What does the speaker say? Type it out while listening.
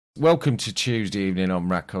Welcome to Tuesday evening on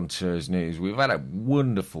Raconteurs News. We've had a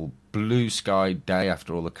wonderful blue sky day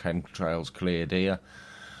after all the chemtrails cleared here.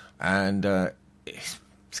 And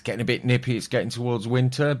it's getting a bit nippy, it's getting towards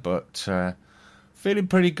winter, but feeling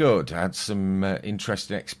pretty good. I had some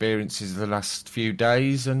interesting experiences the last few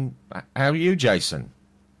days. And how are you, Jason?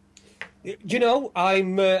 You know,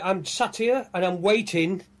 I'm sat here and I'm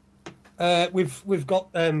waiting. We've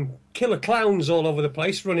got killer clowns all over the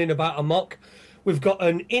place running about amok. We've got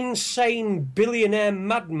an insane billionaire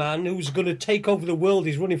madman who's going to take over the world.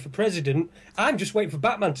 He's running for president. I'm just waiting for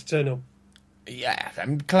Batman to turn up. Yeah,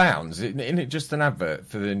 clowns. Isn't it just an advert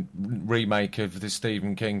for the remake of the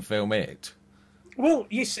Stephen King film It? Well,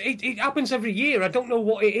 yes, it happens every year. I don't know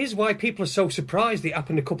what it is, why people are so surprised. It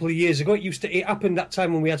happened a couple of years ago. It happened that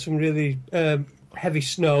time when we had some really heavy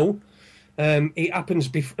snow. It happens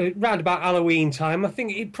round about Halloween time. I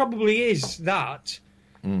think it probably is that.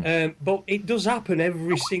 But it does happen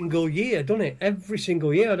every single year, doesn't it? Every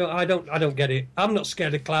single year. I don't get it. I'm not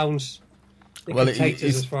scared of clowns. They can take us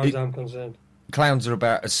as far as I'm concerned. Clowns are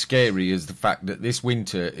about as scary as the fact that this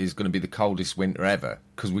winter is going to be the coldest winter ever,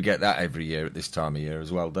 because we get that every year at this time of year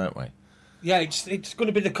as well, don't we? Yeah, it's going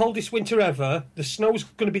to be the coldest winter ever. The snow's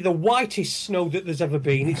going to be the whitest snow that there's ever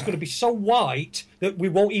been. It's going to be so white that we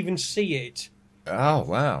won't even see it. Oh,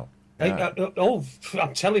 wow.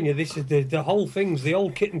 I'm telling you, this is the whole thing's the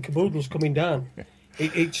old kit and caboodle's coming down.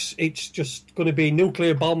 It's just going to be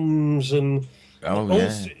nuclear bombs and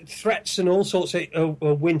threats and all sorts of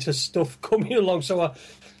winter stuff coming along. So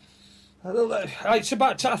it's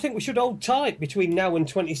about. I think we should hold tight between now and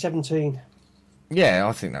 2017. Yeah,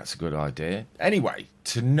 I think that's a good idea. Anyway,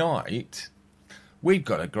 tonight we've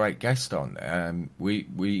got a great guest on.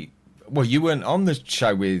 Well, you weren't on the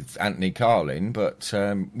show with Anthony Carlin, but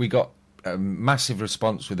we got a massive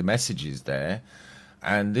response with the messages there.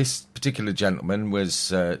 And this particular gentleman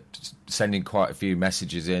was sending quite a few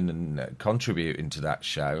messages in and contributing to that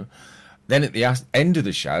show. Then at the end of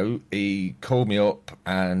the show, he called me up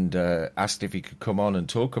and asked if he could come on and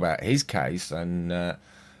talk about his case. And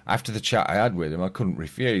after the chat I had with him, I couldn't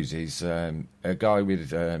refuse. He's a guy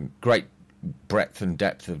with great breadth and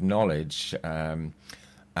depth of knowledge.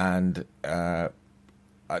 And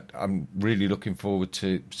I'm really looking forward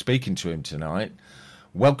to speaking to him tonight.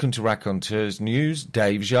 Welcome to Raconteurs News,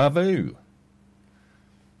 Dave Javu.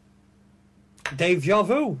 Dave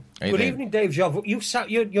Javu. Hey, Good Dave. evening, Dave Javu.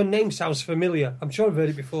 Your name sounds familiar. I'm sure I've heard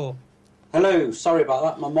it before. Hello, sorry about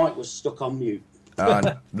that. My mic was stuck on mute.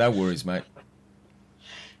 No worries, mate.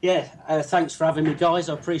 Yeah, thanks for having me, guys.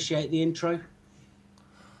 I appreciate the intro.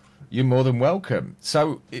 You're more than welcome.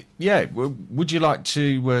 So, would you like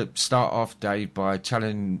to start off, Dave, by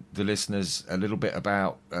telling the listeners a little bit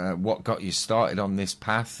about what got you started on this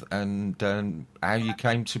path and how you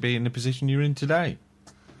came to be in the position you're in today?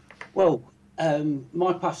 Well,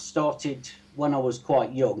 my path started when I was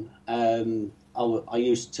quite young. I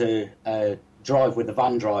used to drive with a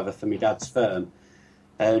van driver for my dad's firm,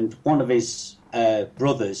 and one of his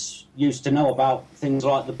brothers used to know about things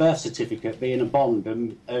like the birth certificate being a bond,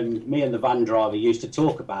 and me and the van driver used to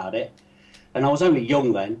talk about it. And I was only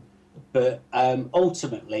young then, but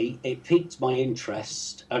ultimately it piqued my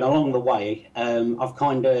interest, and along the way I've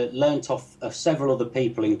kind of learnt off of several other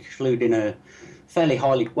people, including a very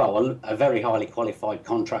highly qualified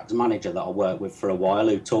contracts manager that I worked with for a while,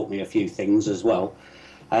 who taught me a few things as well.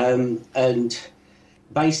 And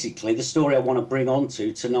basically, the story I want to bring on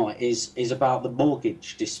to tonight is about the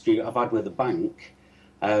mortgage dispute I've had with the bank,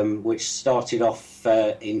 which started off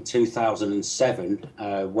in 2007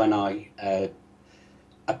 when I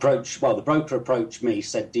the broker approached me,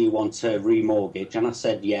 said, do you want to remortgage? And I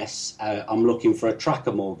said, yes, I'm looking for a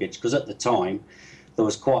tracker mortgage, because at the time there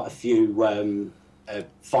was quite a few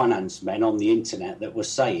finance men on the internet that were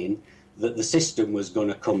saying that the system was going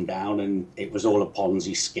to come down and it was all a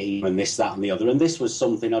Ponzi scheme and this, that and the other. And this was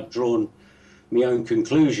something I'd drawn my own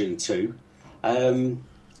conclusion to.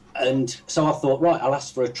 And so I thought, right, I'll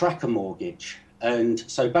ask for a tracker mortgage. And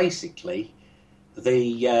so basically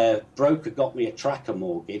the broker got me a tracker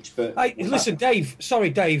mortgage. But listen, Dave. Sorry,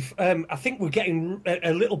 Dave. I think we're getting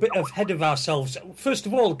a little bit ahead of ourselves. First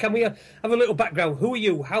of all, can we have a little background? Who are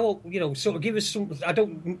you? How old? Sort of give us some. I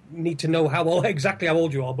don't need to know exactly how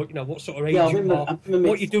old you are, but what sort of age you are,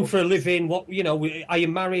 what you do for a living, what are you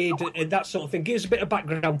married, that sort of thing. Give us a bit of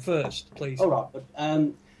background first, please. All right. But,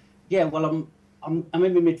 I'm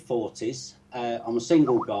in my mid-40s. I'm a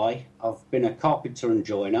single guy. I've been a carpenter and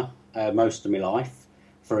joiner most of my life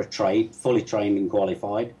for a trade, fully trained and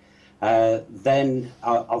qualified. Then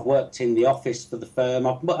I've worked in the office for the firm.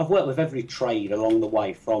 I've worked with every trade along the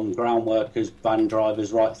way, from ground workers, van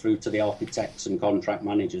drivers, right through to the architects and contract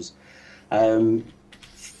managers. On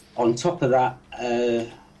top of that,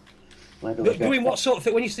 doing what sort of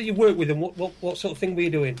thing? When you say you work with them, what sort of thing were you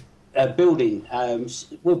doing? Building.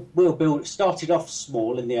 Started off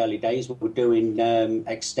small in the early days. We were doing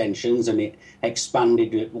extensions, and it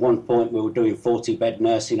expanded. At one point, we were doing 40-bed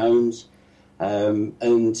nursing homes.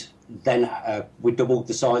 And then we doubled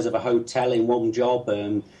the size of a hotel in one job,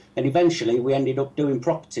 and eventually we ended up doing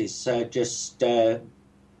properties, just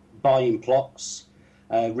buying plots,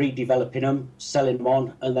 redeveloping them, selling them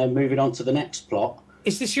on, and then moving on to the next plot.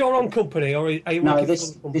 Is this your own company, or are you No, working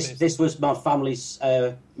for this was my family's,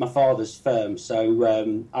 my father's firm.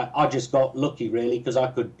 So I just got lucky, really, because I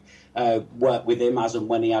could work with him as and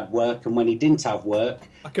when he had work, and when he didn't have work,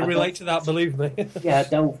 I can relate to that, believe me. Yeah,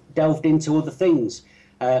 delved into other things.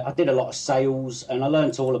 I did a lot of sales, and I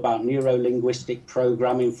learnt all about neuro-linguistic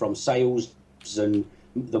programming from sales and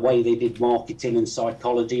the way they did marketing and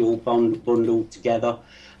psychology all bundled together.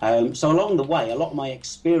 So along the way, a lot of my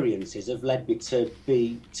experiences have led me to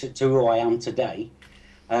who I am today.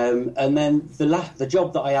 And then the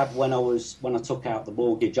job that I had when I took out the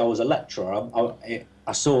mortgage, I was a lecturer.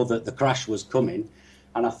 I saw that the crash was coming,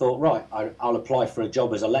 and I thought, right, I'll apply for a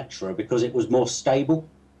job as a lecturer because it was more stable.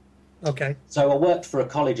 Okay. So I worked for a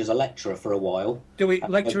college as a lecturer for a while.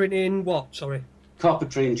 Lecturing in what? Sorry.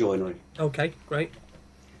 Carpentry and joinery. Okay, great.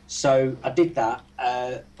 So I did that.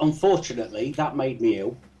 Unfortunately, that made me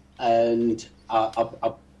ill, and I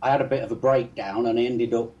had a bit of a breakdown, and I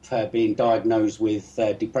ended up being diagnosed with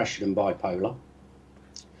depression and bipolar.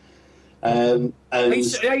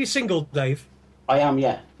 Are you single, Dave? I am,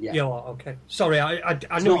 yeah. You are, okay. Sorry,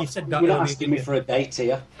 I know you said that. You're not asking me for a date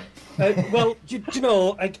here. Well, do you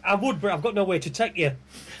know, I would, but I've got nowhere to take you.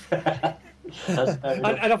 And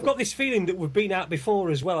I've got this feeling that we've been out before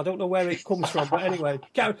as well. I don't know where it comes from, but anyway,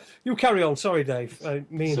 you carry on. Sorry, Dave.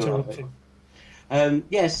 Me interrupting.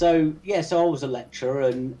 So I was a lecturer,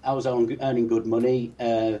 and I was earning good money.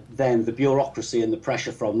 Then the bureaucracy and the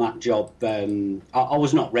pressure from that job, I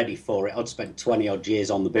was not ready for it. I'd spent 20-odd years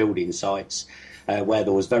on the building sites where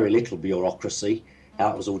there was very little bureaucracy.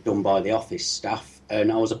 That was all done by the office staff,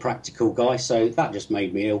 and I was a practical guy, so that just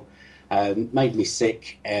made me ill, made me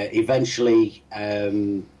sick. Eventually,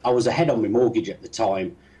 I was ahead on my mortgage at the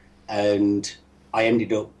time, and I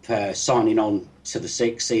ended up signing on to the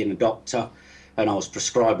sick, seeing a doctor. And I was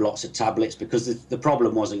prescribed lots of tablets because the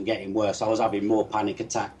problem wasn't getting worse. I was having more panic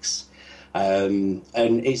attacks. And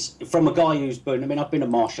it's from a guy who's been, I've been a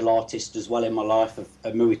martial artist as well in my life,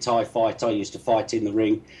 a Muay Thai fighter. I used to fight in the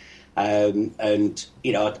ring. And,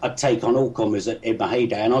 I'd take on all comers in my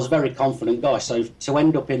heyday. And I was a very confident guy. So to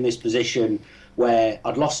end up in this position where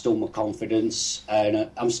I'd lost all my confidence, and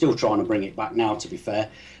I'm still trying to bring it back now, to be fair.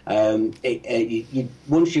 Once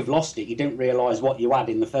you've lost it, you don't realise what you had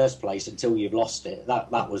in the first place until you've lost it.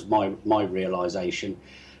 That was my realisation.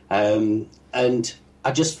 And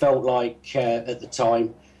I just felt like at the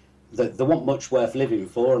time that there wasn't much worth living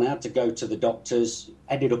for, and I had to go to the doctors,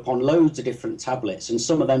 ended up on loads of different tablets, and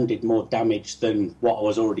some of them did more damage than what I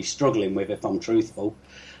was already struggling with, if I'm truthful.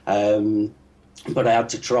 But I had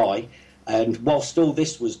to try. And whilst all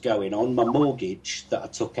this was going on, my mortgage that I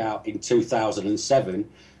took out in 2007,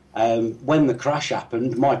 when the crash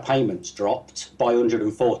happened, my payments dropped by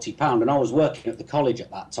 £140. And I was working at the college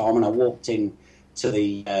at that time, and I walked in to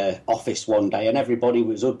the office one day, and everybody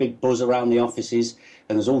was a big buzz around the offices,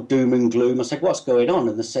 and there's all doom and gloom. I said, what's going on?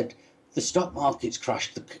 And they said, the stock market's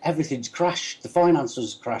crashed, everything's crashed, the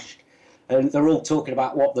finances crashed. And they're all talking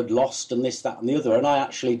about what they'd lost and this, that and the other. And I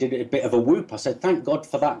actually did a bit of a whoop. I said, thank God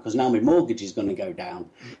for that, because now my mortgage is going to go down.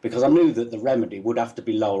 Because I knew that the remedy would have to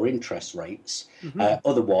be lower interest rates. Mm-hmm.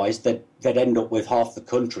 Otherwise, they'd end up with half the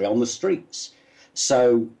country on the streets.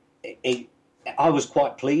 So I was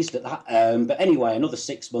quite pleased at that. But anyway, another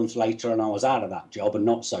 6 months later, and I was out of that job and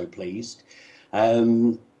not so pleased.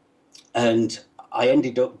 And I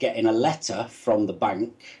ended up getting a letter from the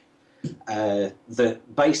bank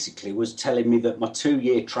that basically was telling me that my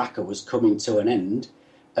 2-year tracker was coming to an end,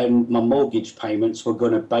 and my mortgage payments were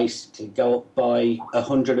going to basically go up by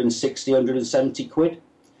 160, 170 quid.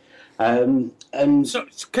 And so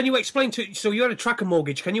can you explain so you had a tracker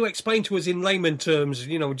mortgage, can you explain to us in layman terms,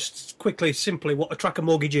 just quickly, simply, what a tracker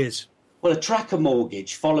mortgage is? Well, a tracker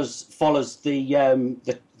mortgage follows the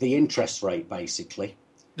interest rate, basically.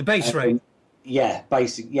 The base rate? Yeah,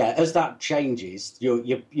 as that changes,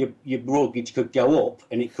 your mortgage could go up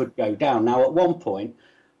and it could go down. Now, at one point,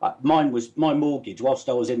 my mortgage whilst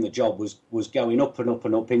I was in the job was going up and up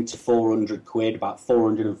and up into 400 quid, about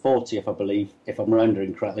 440 if I'm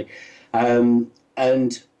remembering correctly,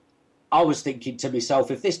 and I was thinking to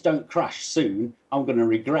myself, if this don't crash soon, I'm going to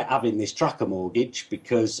regret having this tracker mortgage,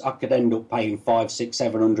 because I could end up paying £500,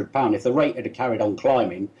 £600, £700 if the rate had carried on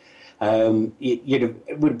climbing.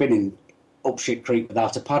 It would have been in up shit creek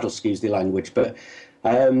without a paddle, excuse the language. But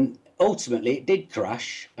ultimately, it did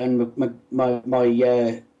crash, and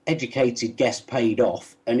my educated guess paid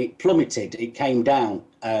off, and it plummeted. It came down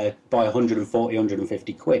by 140,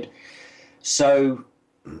 150 quid. So,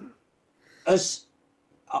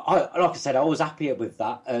 like I said, I was happier with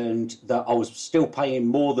that, and that I was still paying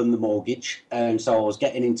more than the mortgage, and so I was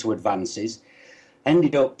getting into advances.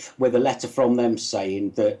 Ended up with a letter from them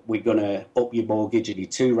saying that we're going to up your mortgage and your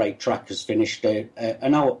 2-rate tracker's finished.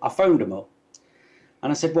 And I phoned them up,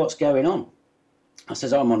 and I said, what's going on? I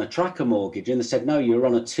said, I'm on a tracker mortgage. And they said, no, you're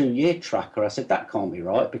on a 2-year tracker. I said, that can't be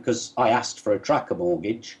right, because I asked for a tracker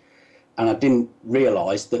mortgage, and I didn't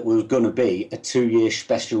realise that there was going to be a 2-year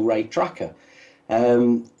special rate tracker.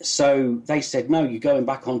 So they said, no, you're going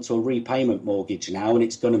back onto a repayment mortgage now, and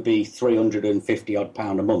it's going to be £350 odd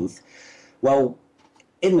a month. Well,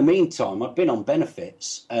 in the meantime, I'd been on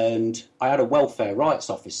benefits, and I had a welfare rights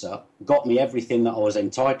officer, got me everything that I was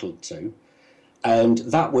entitled to, and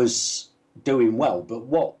that was doing well. But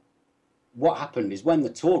what happened is, when the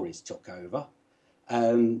Tories took over,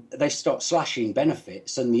 they stopped slashing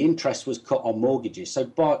benefits, and the interest was cut on mortgages. So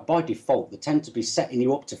by default, they tend to be setting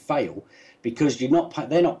you up to fail, because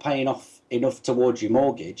they're not paying off enough towards your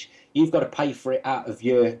mortgage. You've got to pay for it out of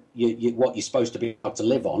your what you're supposed to be able to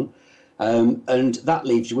live on. And that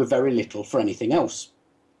leaves you with very little for anything else.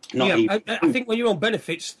 I think when you're on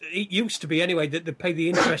benefits, it used to be anyway that they pay the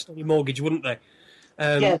interest on your mortgage, wouldn't they?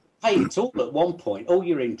 Yeah, pay it all at one point, all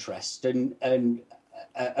your interest, and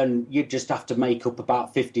you just have to make up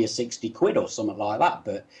about 50 or 60 quid or something like that.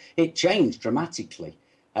 But it changed dramatically.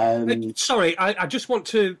 Sorry, I just want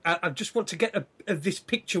to get this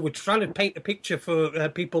picture. We're trying to paint a picture for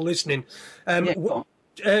people listening.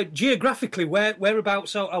 Geographically,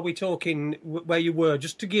 whereabouts are we talking? Where you were,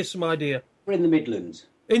 just to give some idea. We're in the Midlands.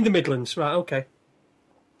 In the Midlands, right? Okay.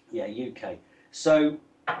 Yeah, UK. So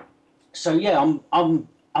yeah,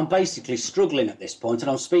 I'm basically struggling at this point,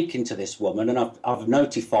 and I'm speaking to this woman, and I've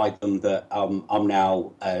notified them that I'm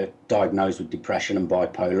now diagnosed with depression and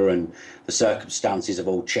bipolar, and the circumstances have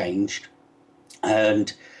all changed.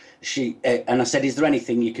 And I said, is there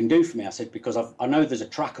anything you can do for me? I said, because I know there's a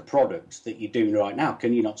tracker product that you're doing right now.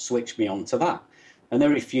 Can you not switch me on to that? And they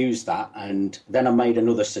refused that. And then I made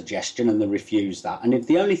another suggestion, and they refused that. And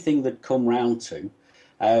the only thing they'd come round to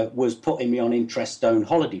was putting me on interest-owned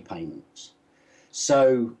holiday payments.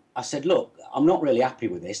 So I said, look, I'm not really happy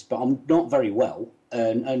with this, but I'm not very well.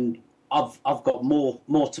 And I've got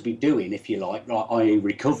more to be doing, if you like, i.e.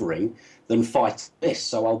 recovering, than fight this.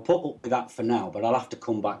 So I'll put up with that for now, but I'll have to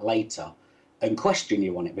come back later and question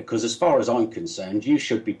you on it, because as far as I'm concerned, you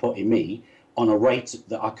should be putting me on a rate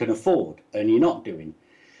that I can afford, and you're not doing.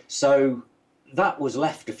 So that was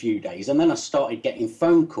left a few days, and then I started getting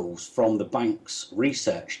phone calls from the bank's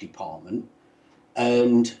research department,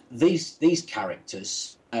 and these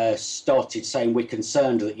characters started saying, we're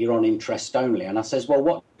concerned that you're on interest only. And I says, well,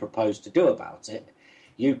 what do you propose to do about it?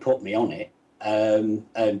 You put me on it,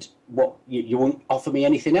 and what you won't offer me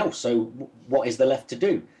anything else. So what is there left to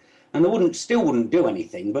do? And they still wouldn't do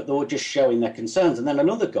anything, but they were just showing their concerns. And then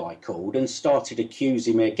another guy called and started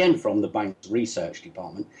accusing me again from the bank's research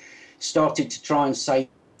department, started to try and say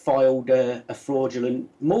filed a fraudulent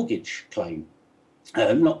mortgage claim,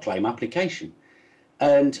 application.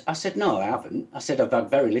 And I said, no, I haven't. I said, I've had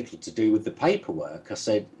very little to do with the paperwork. I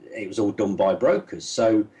said, it was all done by brokers.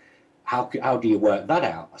 So how do you work that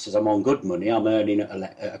out? I said, I'm on good money. I'm earning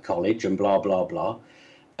at a college and blah, blah, blah.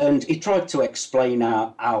 And he tried to explain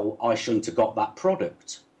how I shouldn't have got that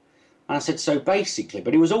product. And I said, so basically,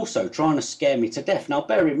 but he was also trying to scare me to death. Now,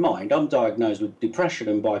 bear in mind, I'm diagnosed with depression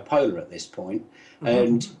and bipolar at this point.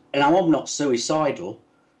 And I'm not suicidal.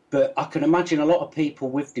 But I can imagine a lot of people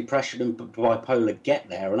with depression and bipolar get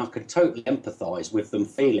there, and I can totally empathise with them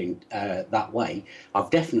feeling that way. I've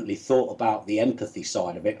definitely thought about the empathy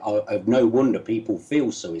side of it. No wonder people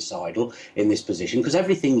feel suicidal in this position, because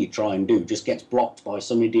everything you try and do just gets blocked by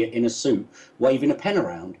some idiot in a suit waving a pen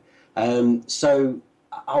around. So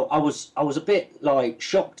I was a bit like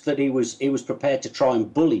shocked that he was prepared to try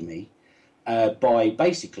and bully me by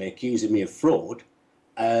basically accusing me of fraud.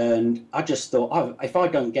 And I just thought, if I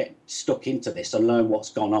don't get stuck into this and learn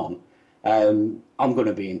what's gone on, I'm going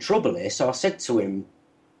to be in trouble here. So I said to him,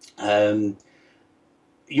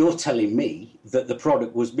 you're telling me that the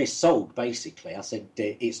product was missold, basically. I said,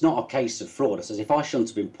 it's not a case of fraud. I says, if I shouldn't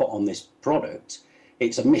have been put on this product,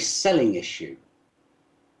 it's a mis-selling issue.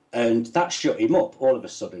 And that shut him up. All of a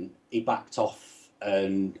sudden, he backed off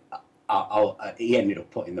and he ended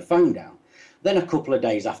up putting the phone down. Then a couple of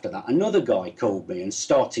days after that, another guy called me and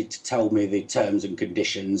started to tell me the terms and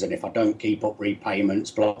conditions and if I don't keep up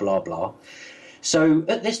repayments, blah, blah, blah. So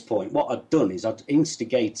at this point, what I'd done is I'd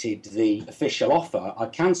instigated the official offer. I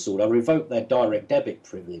revoked their direct debit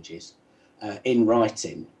privileges in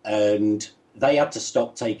writing, and they had to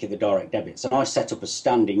stop taking the direct debits. And I set up a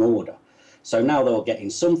standing order. So now they were getting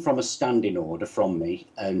some from a standing order from me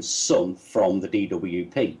and some from the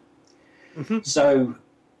DWP. Mm-hmm. So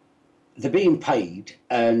they're being paid,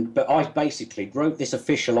 but I basically wrote this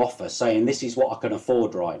official offer saying this is what I can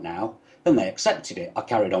afford right now. And they accepted it. I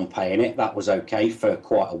carried on paying it. That was okay for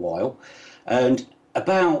quite a while. And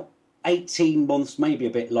about 18 months, maybe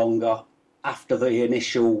a bit longer, after the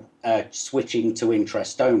initial switching to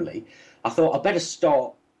interest only, I thought I'd better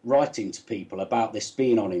start writing to people about this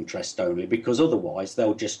being on interest only, because otherwise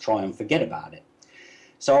they'll just try and forget about it.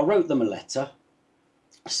 So I wrote them a letter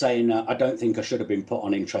saying, I don't think I should have been put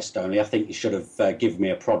on interest only. I think you should have given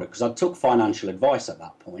me a product, because I took financial advice at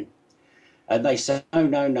that point. And they said,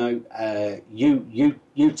 no,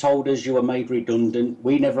 you told us you were made redundant.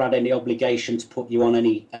 We never had any obligation to put you on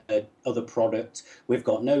any other product. We've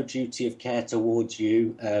got no duty of care towards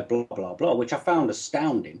you, blah, blah, blah, which I found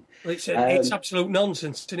astounding. It's absolute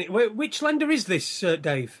nonsense, isn't it? Which lender is this,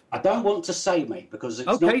 Dave? I don't want to say, mate, because it's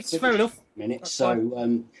okay, not... it's fair enough.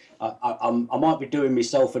 So I might be doing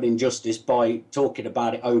myself an injustice by talking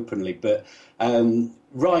about it openly, but...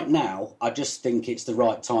 right now, I just think it's the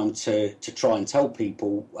right time to try and tell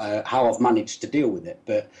people how I've managed to deal with it.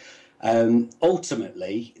 But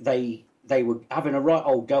ultimately, they were having a right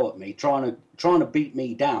old go at me, trying to beat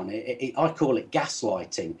me down. I call it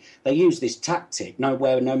gaslighting. They use this tactic no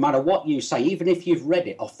matter what you say, even if you've read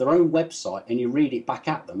it off their own website and you read it back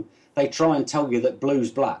at them, they try and tell you that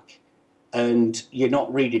blue's black. And you're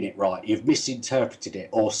not reading it right, you've misinterpreted it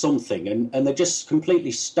or something, and they just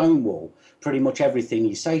completely stonewall pretty much everything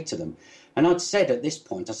you say to them. And I'd said at this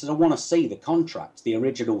point, I said, I want to see the contract, the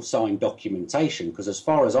original signed documentation, because as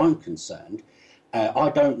far as I'm concerned, I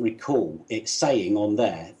don't recall it saying on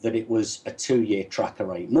there that it was a 2-year tracker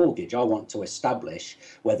rate mortgage. I want to establish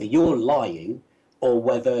whether you're lying or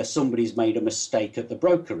whether somebody's made a mistake at the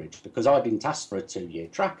brokerage, because I didn't ask for a 2-year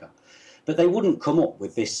tracker. But they wouldn't come up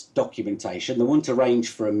with this documentation. They wouldn't arrange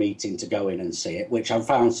for a meeting to go in and see it, which I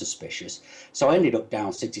found suspicious. So I ended up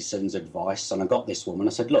down Citizens Advice, and I got this woman.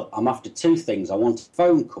 I said, look, I'm after 2 things. I want a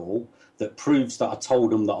phone call that proves that I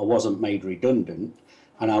told them that I wasn't made redundant,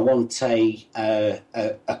 and I want a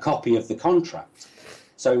copy of the contract.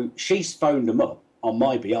 So she's phoned them up on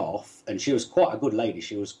my behalf, and she was quite a good lady.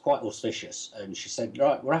 She was quite auspicious. And she said,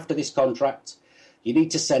 right, we're after this contract. You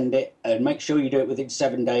need to send it and make sure you do it within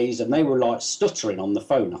 7 days. And they were like stuttering on the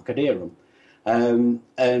phone. I could hear them.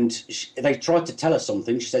 They tried to tell her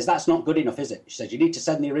something. She says, that's not good enough, is it? She says, you need to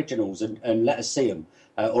send the originals and let us see them,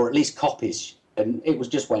 or at least copies. And it was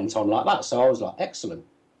just went on like that. So I was like, excellent.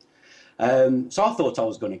 So I thought I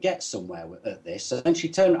was going to get somewhere at this. And then she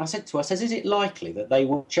turned, I said to her, is it likely that they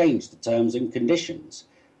will change the terms and conditions?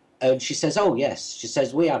 And she says, oh, yes. She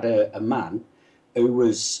says, we had a man who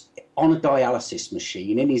was on a dialysis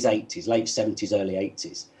machine in his 80s, late 70s, early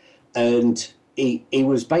 80s. And he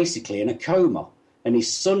was basically in a coma. And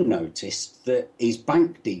his son noticed that his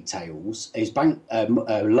bank details, his bank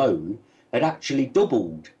loan, had actually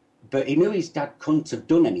doubled. But he knew his dad couldn't have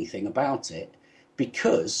done anything about it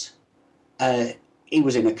because he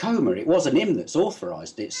was in a coma. It wasn't him that's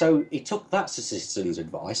authorised it. So he took that to Citizens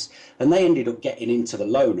Advice, and they ended up getting into the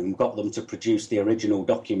loan and got them to produce the original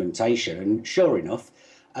documentation. And sure enough,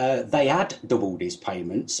 they had doubled his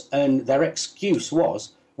payments, and their excuse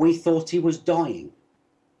was, we thought he was dying.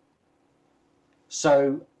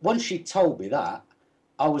 So once she told me that,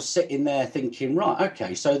 I was sitting there thinking, right,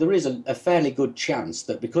 okay, so there is a fairly good chance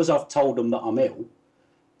that because I've told them that I'm ill,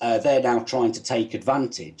 they're now trying to take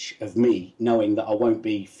advantage of me knowing that I won't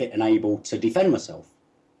be fit and able to defend myself.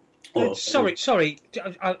 Sorry,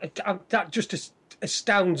 that just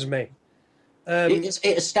astounds me.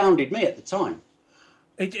 It astounded me at the time.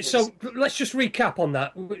 So let's just recap on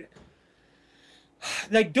that.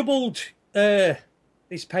 They doubled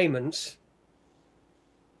his payments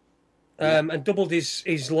and doubled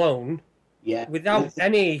his loan without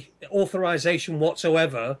any authorization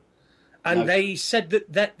whatsoever. And they said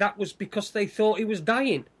that was because they thought he was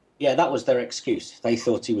dying. Yeah, that was their excuse. They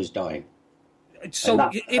thought he was dying. So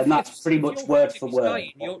and that's pretty much word for word.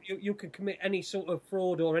 Dying, you can commit any sort of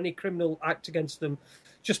fraud or any criminal act against them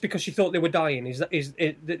just because you thought they were dying. Is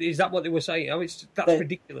that what they were saying? That's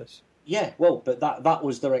ridiculous. Yeah, well, but that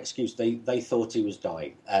was their excuse. They thought he was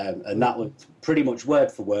dying, and that was pretty much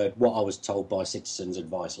word for word what I was told by Citizens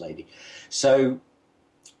Advice lady. So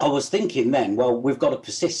I was thinking then, well, we've got to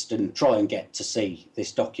persist and try and get to see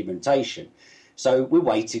this documentation. So we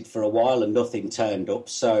waited for a while and nothing turned up.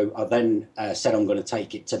 So I then said I'm going to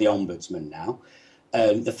take it to the Ombudsman now.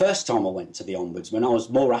 The first time I went to the Ombudsman, I was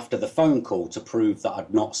more after the phone call to prove that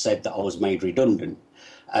I'd not said that I was made redundant.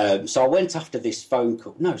 So I went after this phone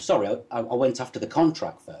call. No, sorry, I went after the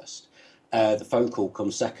contract first. The phone call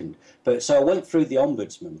comes second. But so I went through the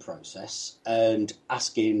Ombudsman process and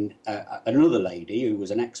asking another lady who was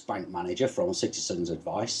an ex-bank manager from Citizens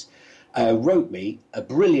Advice, wrote me a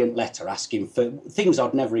brilliant letter asking for things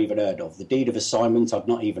I'd never even heard of. The deed of assignment I'd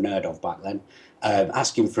not even heard of back then,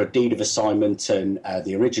 asking for a deed of assignment and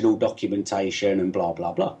the original documentation and blah,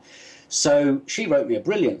 blah, blah. So she wrote me a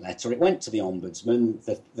brilliant letter. It went to the Ombudsman.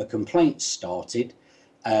 The complaint started.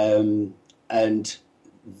 And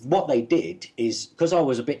what they did is, because I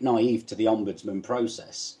was a bit naive to the Ombudsman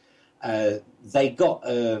process, they got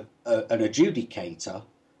an adjudicator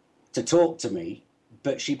to talk to me.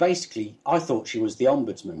 But she basically, I thought she was the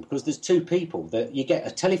Ombudsman, because there's two people. That you get a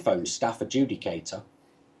telephone staff adjudicator,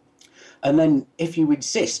 and then if you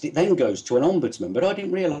insist, it then goes to an Ombudsman. But I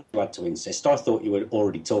didn't realise you had to insist. I thought you were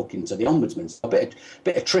already talking to the Ombudsman. So a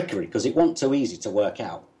bit of trickery, because it wasn't too easy to work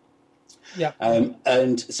out. Yeah.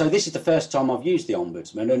 And so this is the first time I've used the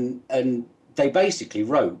Ombudsman, and they basically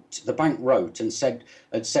the bank wrote and said,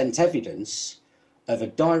 had sent evidence of a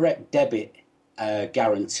direct debit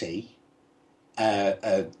guarantee.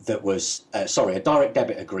 That was, a direct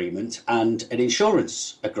debit agreement and an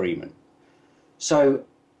insurance agreement. So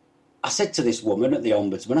I said to this woman at the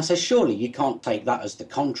Ombudsman, I said, surely you can't take that as the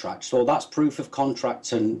contract. So that's proof of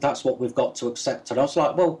contract and that's what we've got to accept. And I was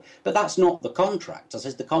like, well, but that's not the contract. I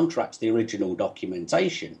said, the contract's the original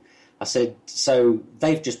documentation. I said, so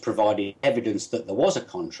they've just provided evidence that there was a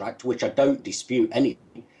contract, which I don't dispute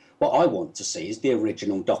anything. What I want to see is the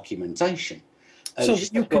original documentation. So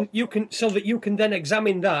that you can then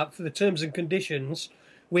examine that for the terms and conditions,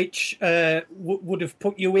 which would have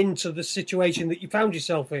put you into the situation that you found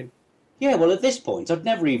yourself in. Yeah, well, at this point, I'd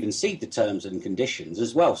never even seen the terms and conditions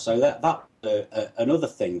as well. So that another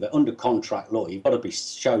thing that under contract law, you've got to be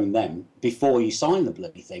shown them before you sign the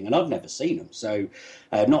bloody thing, and I've never seen them. So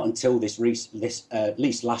not until at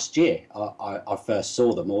least last year, I first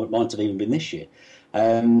saw them, or it might have even been this year.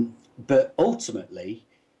 But ultimately,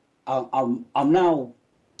 I'm now in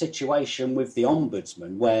a situation with the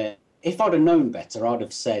Ombudsman where if I'd have known better, I'd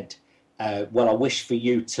have said, well, I wish for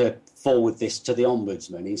you to forward this to the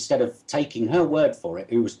Ombudsman instead of taking her word for it,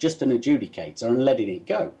 who was just an adjudicator, and letting it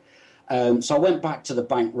go. So I went back to the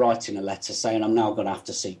bank writing a letter saying I'm now going to have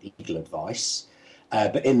to seek legal advice.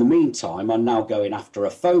 But in the meantime, I'm now going after a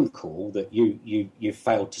phone call that you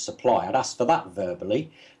failed to supply. I'd asked for that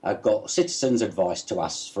verbally. I got Citizens Advice to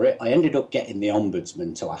ask for it. I ended up getting the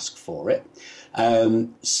Ombudsman to ask for it.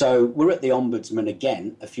 So we're at the Ombudsman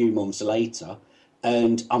again a few months later,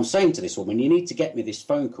 and I'm saying to this woman, you need to get me this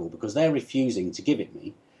phone call because they're refusing to give it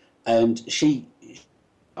me. And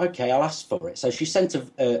okay, I'll ask for it. So she sent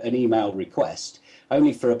an email request.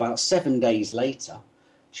 Only for about 7 days later,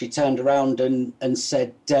 she turned around and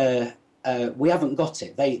said, we haven't got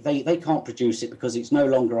it. They can't produce it because it's no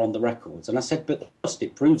longer on the records. And I said, but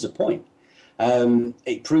it proves a point.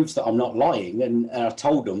 It proves that I'm not lying. And I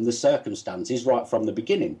told them the circumstances right from the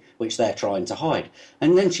beginning, which they're trying to hide.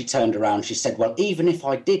 And then she turned around, she said, well, even if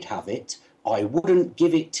I did have it, I wouldn't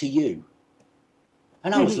give it to you.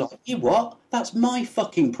 And I was like, you what? That's my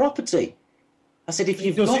fucking property. I said, if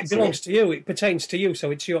you've got it belongs to you, it pertains to you,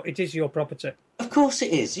 so it is your property. Of course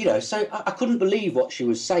it is, so I couldn't believe what she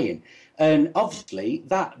was saying. And obviously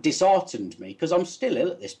that disheartened me because I'm still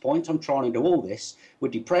ill at this point. I'm trying to do all this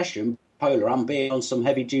with depression, bipolar, and being on some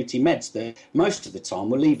heavy-duty meds that most of the time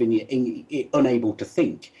were leaving you unable to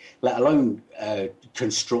think, let alone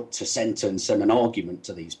construct a sentence and an argument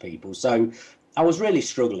to these people. So I was really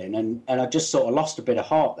struggling, and I just sort of lost a bit of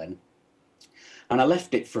heart then. And I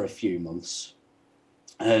left it for a few months.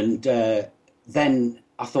 And then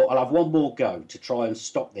I thought, I'll have one more go to try and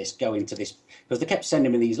stop this going to this, because they kept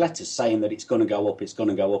sending me these letters saying that it's going to go up, it's going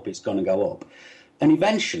to go up, it's going to go up. And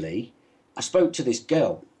eventually I spoke to this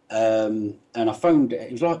girl and I phoned,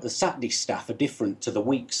 it was like the Saturday staff are different to the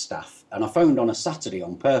week staff. And I phoned on a Saturday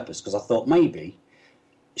on purpose because I thought maybe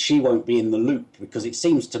she won't be in the loop, because it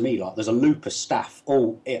seems to me like there's a loop of staff.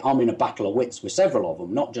 I'm in a battle of wits with several of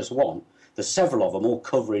them, not just one. There's several of them all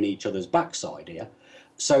covering each other's backside here.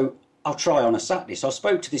 So I'll try on a Saturday. So I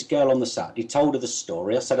spoke to this girl on the Saturday, told her the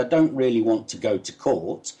story. I said, I don't really want to go to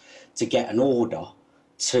court to get an order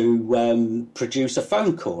to produce a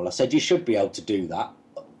phone call. I said, you should be able to do that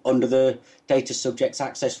under the Data Subjects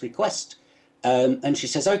Access Request. And she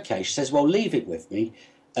says, OK. She says, well, leave it with me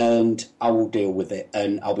and I will deal with it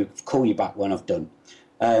and I'll call you back when I've done.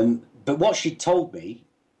 But what she told me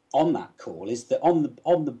on that call is that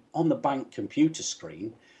on the bank computer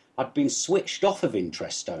screen, I'd been switched off of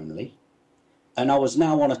interest only, and I was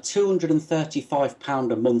now on a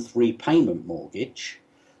 £235 a month repayment mortgage.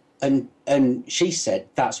 And she said,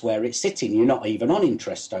 that's where it's sitting. You're not even on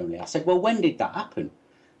interest only. I said, well, when did that happen?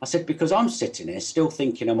 I said, because I'm sitting here still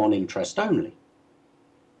thinking I'm on interest only.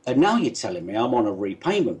 And now you're telling me I'm on a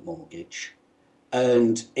repayment mortgage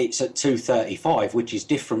and it's at 235, which is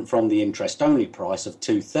different from the interest only price of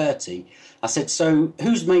 230. I said, so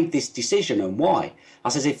who's made this decision and why? I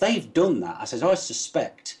says, if they've done that, I says, I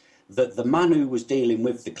suspect that the man who was dealing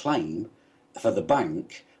with the claim for the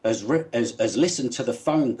bank has listened to the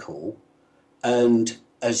phone call and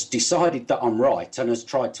has decided that I'm right and has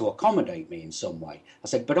tried to accommodate me in some way. I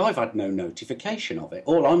said, but I've had no notification of it.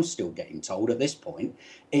 All I'm still getting told at this point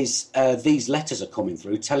is these letters are coming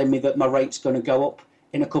through telling me that my rate's going to go up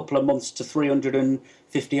in a couple of months to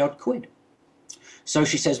 350 odd quid. So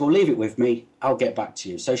she says, well, leave it with me. I'll get back to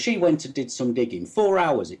you. So she went and did some digging. 4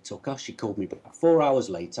 hours it took her. She called me back 4 hours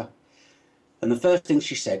later. And the first thing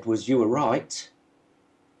she said was, you were right.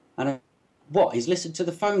 And I, what? He's listened to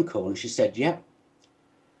the phone call? And she said, yeah.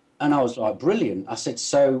 And I was like, brilliant. I said,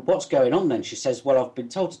 so what's going on then? She says, well, I've been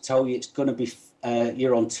told to tell you it's going to be,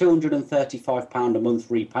 you're on £235 a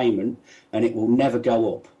month repayment and it will never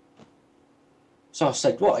go up. So I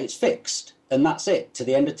said, what? It's fixed. And that's it. To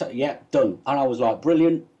the end of time. Yeah, done. And I was like,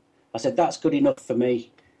 brilliant. I said, that's good enough for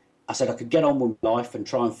me. I said, I could get on with life and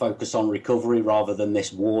try and focus on recovery rather than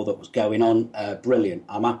this war that was going on. Brilliant.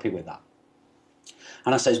 I'm happy with that.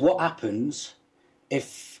 And I says, what happens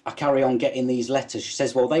if I carry on getting these letters? She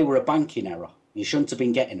says, well, they were a banking error. You shouldn't have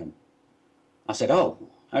been getting them. I said, oh,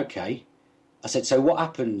 okay. I said, so what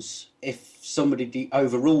happens if somebody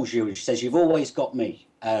overrules you? And she says, you've always got me,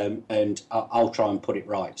 and I'll try and put it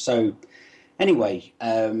right. So anyway,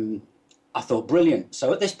 I thought, brilliant.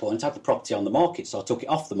 So at this point, I had the property on the market, so I took it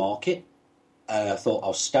off the market. I thought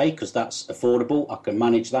I'll stay because that's affordable. I can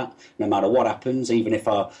manage that no matter what happens. Even if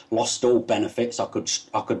I lost all benefits, I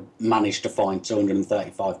could manage to find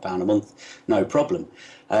 £235 a month, no problem.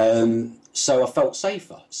 So I felt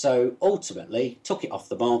safer. So ultimately, took it off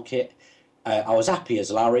the market. I was happy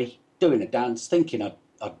as Larry, doing a dance, thinking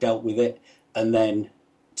I'd dealt with it. And then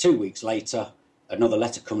 2 weeks later, another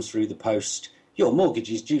letter comes through the post. Your mortgage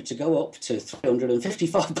is due to go up to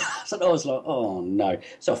 £355. And I was like, oh, no.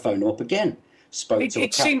 So I phoned them up again.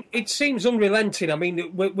 It seems unrelenting. I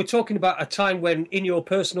mean, we're talking about a time when in your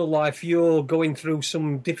personal life you're going through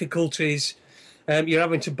some difficulties. You're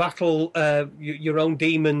having to battle your own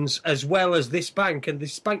demons as well as this bank. And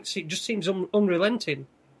this bank just seems unrelenting.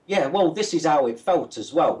 Yeah, well, this is how it felt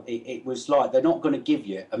as well. It was like they're not going to give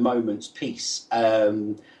you a moment's peace.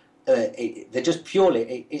 They're just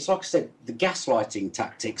purely, it's like I said, the gaslighting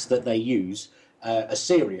tactics that they use are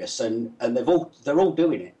serious, and they're all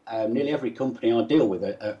doing it. Nearly every company I deal with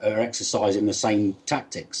are exercising the same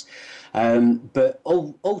tactics. But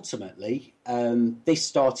ultimately, this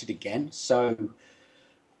started again. So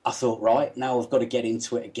I thought, right, now I've got to get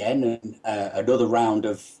into it again. And another round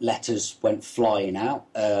of letters went flying out,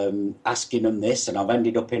 asking them this. And I've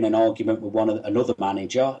ended up in an argument with another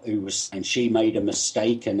manager who was saying she made a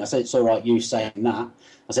mistake. And I said, it's all right, you saying that.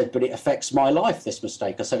 I said, but it affects my life, this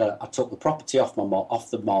mistake. I said, I took the property off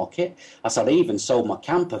the market. I said, I even sold my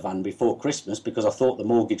camper van before Christmas because I thought the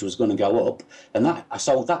mortgage was going to go up. And I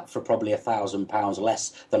sold that for probably £1,000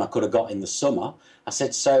 less than I could have got in the summer. I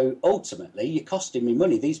said, so ultimately, you're costing me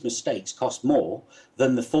money. These mistakes cost more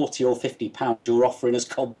than the £40 or £50 you're offering as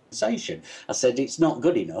compensation. I said, it's not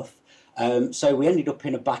good enough. So we ended up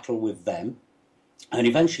in a battle with them and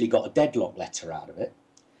eventually got a deadlock letter out of it.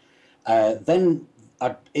 Then,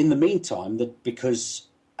 in the meantime, because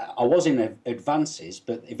I was in advances,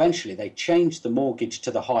 but eventually they changed the mortgage to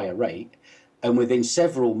the higher rate. And within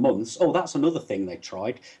several months, that's another thing they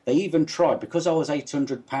tried. They even tried, because I was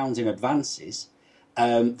 £800 in advances,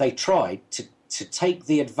 they tried to take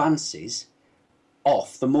the advances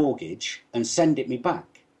off the mortgage and send it me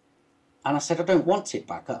back. And I said, I don't want it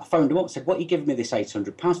back. I phoned them up and said, what are you giving me this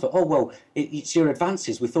 £800 for? Oh, well, it's your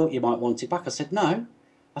advances. We thought you might want it back. I said, no.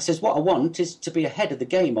 I says, what I want is to be ahead of the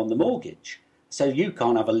game on the mortgage. So you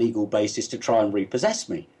can't have a legal basis to try and repossess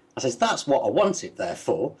me. I says, that's what I want it there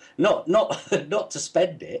for, not not to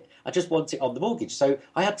spend it. I just want it on the mortgage. So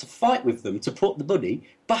I had to fight with them to put the money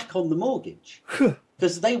back on the mortgage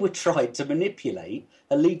because they were trying to manipulate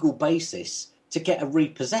a legal basis to get a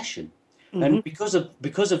repossession. Mm-hmm. And because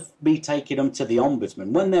of me taking them to the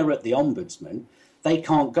ombudsman, when they're at the ombudsman, they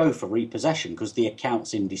can't go for repossession because the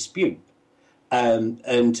account's in dispute.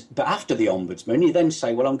 But after the ombudsman, you then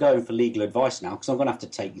say, well, I'm going for legal advice now because I'm going to have to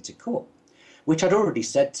take you to court, which I'd already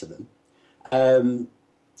said to them.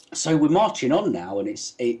 So we're marching on now, and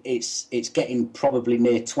it's getting probably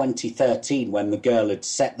near 2013 when the girl had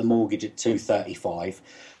set the mortgage at 235,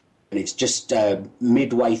 and it's just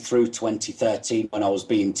midway through 2013 when I was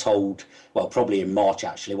being told, well, probably in March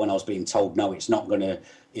actually, when I was being told, no, it's not going to.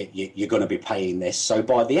 You're going to be paying this. So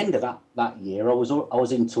by the end of that year, I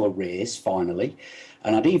was into arrears finally,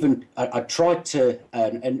 and I'd tried to,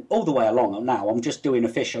 and all the way along now I'm just doing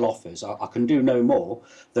official offers. I can do no more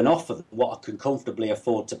than offer what I can comfortably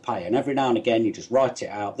afford to pay. And every now and again, you just write it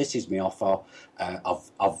out. This is my offer.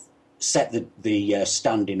 I've set the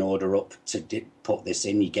standing order up to put this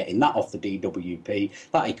in. You're getting that off the DWP.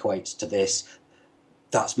 That equates to this.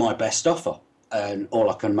 That's my best offer, and all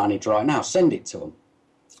I can manage right now. Send it to them.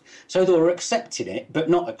 So they were accepting it, but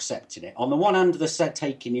not accepting it. On the one hand, they said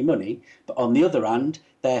taking your money, but on the other hand,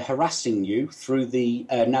 they're harassing you through the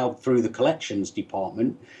collections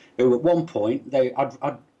department. Who at one point they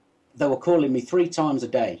were calling me 3 times a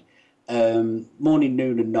day, morning,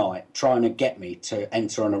 noon, and night, trying to get me to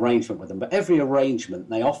enter an arrangement with them. But every arrangement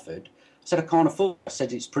they offered, I said I can't afford. I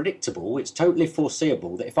said it's predictable, it's totally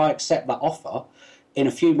foreseeable that if I accept that offer, in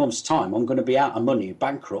a few months' time, I'm going to be out of money,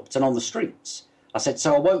 bankrupt, and on the streets. I said,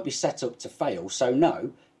 so I won't be set up to fail. So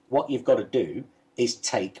no, what you've got to do is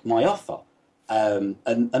take my offer. And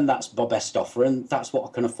that's my best offer, and that's what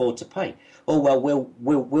I can afford to pay. Oh, well,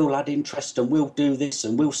 we'll add interest, and we'll do this,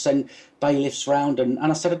 and we'll send bailiffs round. And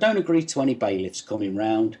I said, I don't agree to any bailiffs coming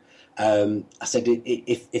round. I said,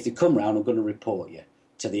 if they come round, I'm going to report you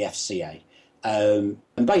to the FCA. And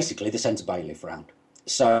basically, they sent a bailiff round.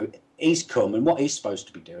 So he's come, and what he's supposed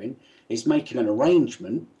to be doing is making an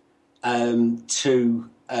arrangement to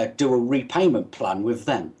do a repayment plan with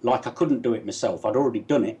them. Like I couldn't do it myself. I'd already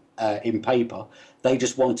done it in paper. They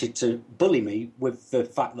just wanted to bully me with the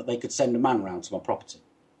fact that they could send a man round to my property.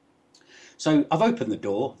 So I've opened the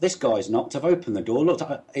door. This guy's knocked. I've opened the door. Looked,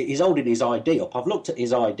 he's holding his ID up. I've looked at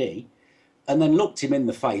his ID and then looked him in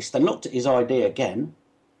the face, then looked at his ID again.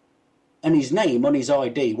 And his name on his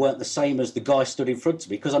ID weren't the same as the guy stood in front of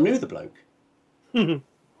me because I knew the bloke.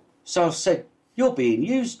 So I said, you're being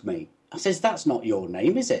used, mate. I says, that's not your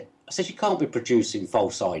name, is it? I says, you can't be producing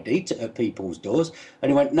false ID at people's doors. And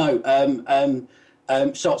he went, no.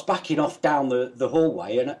 So I was backing off down the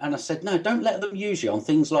hallway, and I said, no, don't let them use you on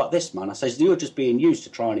things like this, man. I says, you're just being used to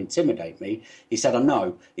try and intimidate me. He said, I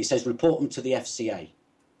know. He says, report them to the FCA.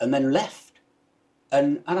 And then left.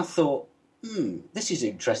 And I thought, this is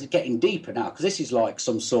interesting, getting deeper now, because this is like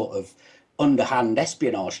some sort of underhand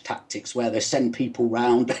espionage tactics where they send people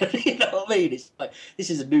round. You know what I mean? It's like this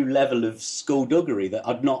is a new level of skullduggery that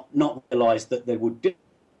I'd not realised that they would do,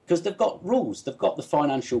 because they've got rules. They've got the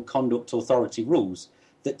Financial Conduct Authority rules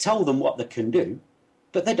that tell them what they can do,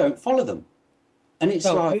 but they don't follow them. And it's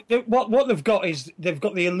what they've got is they've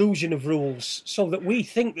got the illusion of rules, so that we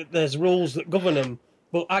think that there's rules that govern them,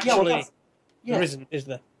 but actually there isn't, is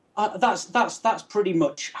there? That's pretty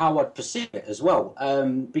much how I'd perceive it as well,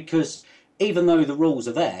 because even though the rules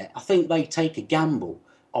are there, I think they take a gamble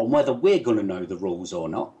on whether we're going to know the rules or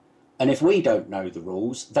not. And if we don't know the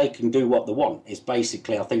rules, they can do what they want. Is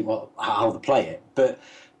basically, I think, how they play it. But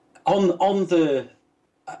on the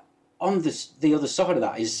other side of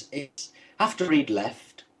that is after he'd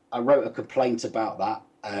left, I wrote a complaint about that.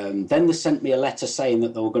 Then they sent me a letter saying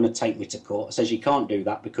that they were going to take me to court. I says, you can't do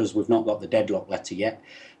that because we've not got the deadlock letter yet.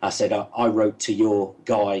 I said, I wrote to your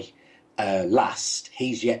guy last.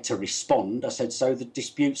 He's yet to respond. I said, so the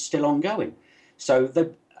dispute's still ongoing. So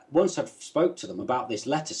once I spoke to them about this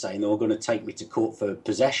letter saying they were going to take me to court for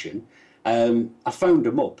possession, I phoned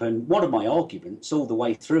them up. And one of my arguments all the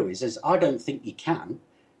way through is I don't think you can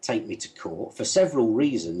take me to court for several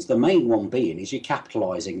reasons. The main one being is you're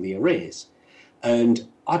capitalising the arrears. And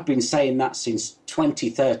I've been saying that since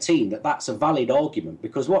 2013, that's a valid argument,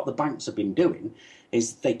 because what the banks have been doing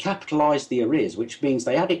is they capitalise the arrears, which means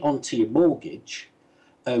they add it onto your mortgage.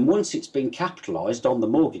 And once it's been capitalised on the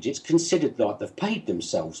mortgage, it's considered like they've paid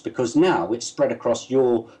themselves, because now it's spread across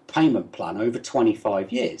your payment plan over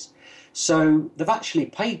 25 years. So they've actually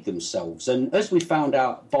paid themselves. And as we found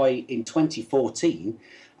out in 2014,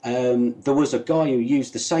 there was a guy who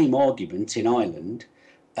used the same argument in Ireland,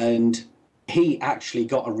 and he actually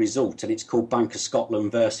got a result, and it's called Bank of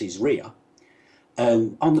Scotland versus RIA.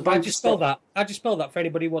 On the Bank How'd you spell that? How'd you spell that for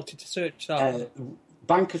anybody who wanted to search that?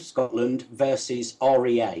 Bank of Scotland versus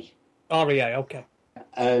REA. REA, okay.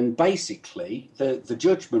 And basically, the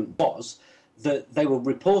judgment was that they were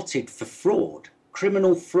reported for fraud,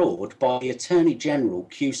 criminal fraud, by the Attorney General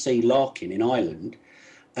QC Larkin in Ireland.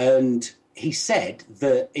 And he said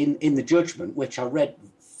that in the judgment, which I read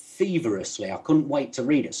feverishly, I couldn't wait to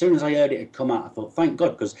read it. As soon as I heard it had come out, I thought, thank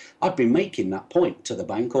God, because I'd been making that point to the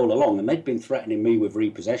bank all along, and they'd been threatening me with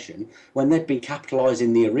repossession when they'd been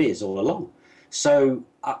capitalising the arrears all along. So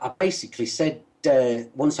I basically said,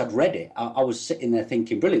 once I'd read it, I was sitting there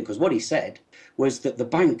thinking, brilliant, because what he said was that the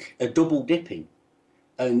bank are double dipping,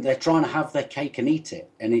 and they're trying to have their cake and eat it,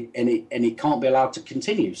 and it can't be allowed to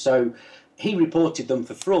continue. So he reported them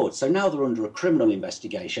for fraud. So now they're under a criminal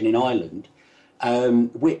investigation in Ireland,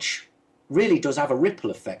 which really does have a ripple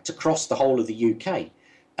effect across the whole of the UK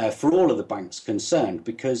for all of the banks concerned,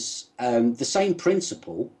 because the same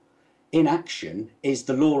principle in action is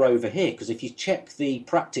the law over here. Because if you check the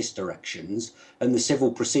practice directions and the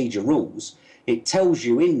civil procedure rules, it tells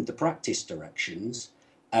you in the practice directions,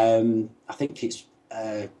 I think it's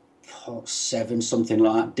part 7, something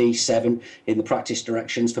like that, D7 in the practice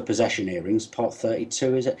directions for possession hearings, part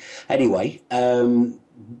 32, is it? Anyway,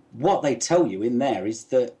 what they tell you in there is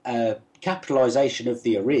that capitalisation of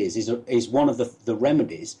the arrears is one of the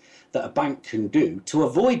remedies that a bank can do to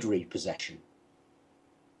avoid repossession.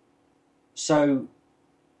 So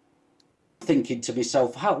thinking to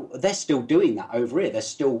myself, how they're still doing that over here? They're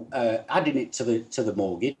still adding it to the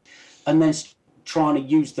mortgage, and then trying to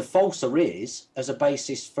use the false arrears as a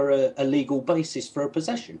basis for a legal basis for a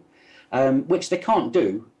possession, which they can't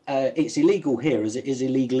do. It's illegal here as it is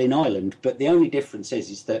illegal in Ireland, but the only difference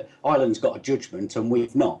is that Ireland's got a judgment and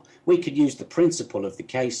we've not. We could use the principle of the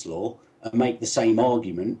case law and make the same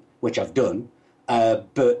argument, which I've done,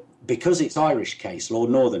 but because it's Irish case law,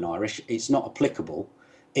 Northern Irish, it's not applicable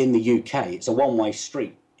in the UK. It's a one-way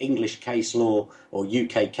street. English case law or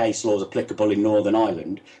UK case law is applicable in Northern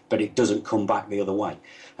Ireland, but it doesn't come back the other way.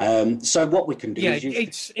 So what we can do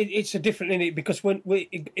is it's a different in it, because when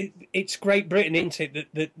it's Great Britain, isn't it,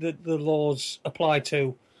 that the laws apply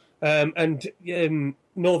to, and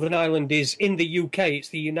Northern Ireland is in the UK. It's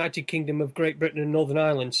the United Kingdom of Great Britain and Northern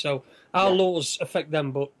Ireland. So our laws affect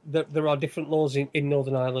them, but there are different laws in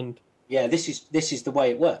Northern Ireland. Yeah, this is the way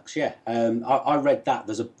it works. Yeah, I read that.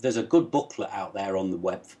 There's a good booklet out there on the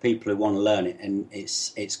web for people who want to learn it, and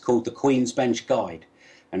it's called the Queen's Bench Guide,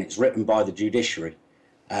 and it's written by the judiciary,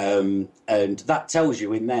 and that tells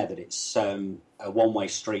you in there that it's a one-way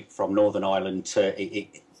street from Northern Ireland to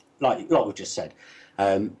like we just said.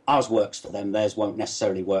 Ours works for them; theirs won't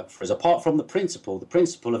necessarily work for us. Apart from the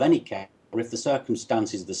principle of any case, or if the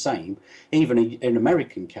circumstances are the same, even in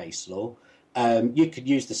American case law. You could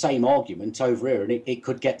use the same argument over here and it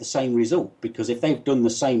could get the same result, because if they've done the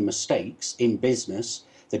same mistakes in business,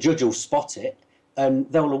 the judge will spot it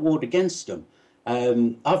and they'll award against them.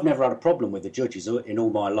 I've never had a problem with the judges in all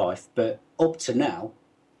my life, but up to now,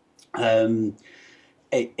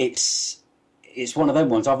 it's one of them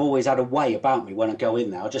ones. I've always had a way about me when I go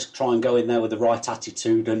in there. I just try and go in there with the right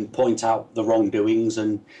attitude and point out the wrongdoings,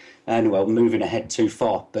 and anyway, I'm moving ahead too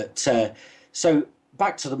far. But so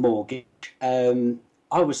back to the mortgage.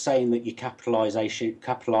 I was saying that you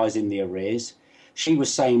capitalising the arrears. She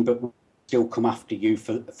was saying, but we'll still come after you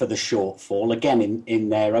for the shortfall. Again, in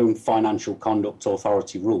their own Financial Conduct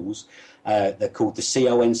Authority rules. They're called the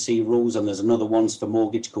CONC rules, and there's another ones for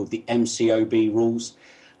mortgage called the MCOB rules.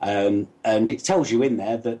 And it tells you in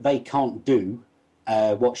there that they can't do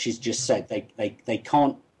what she's just said. They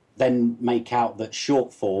can't then make out that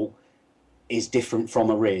shortfall is different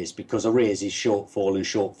from arrears, because arrears is shortfall and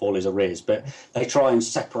shortfall is arrears. But they try and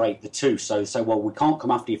separate the two. So they say, well, we can't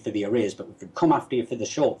come after you for the arrears, but we can come after you for the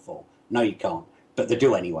shortfall. No, you can't. But they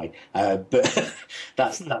do anyway. But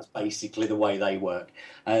that's basically the way they work.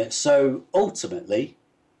 So ultimately,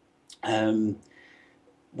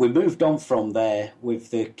 we moved on from there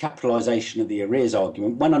with the capitalisation of the arrears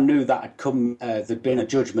argument. When I knew that had come, there'd been a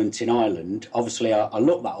judgment in Ireland, obviously I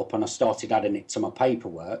looked that up and I started adding it to my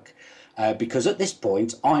paperwork. Because at this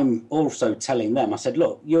point, I'm also telling them, I said,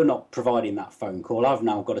 look, you're not providing that phone call. I've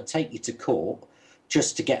now got to take you to court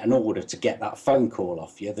just to get an order to get that phone call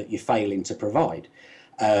off you that you're failing to provide.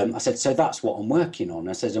 I said, so that's what I'm working on.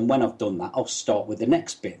 I said, and when I've done that, I'll start with the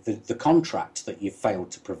next bit, the contract that you've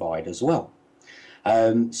failed to provide as well.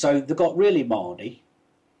 So they got really mardy.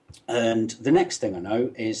 And the next thing I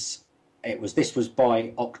know is this was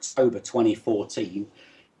by October 2014.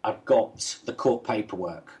 I'd got the court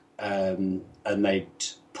paperwork. And they'd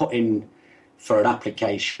put in for an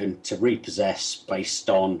application to repossess based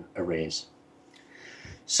on arrears.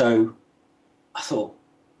 So I thought,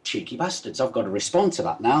 cheeky bastards, I've got to respond to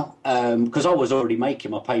that now, because I was already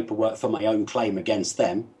making my paperwork for my own claim against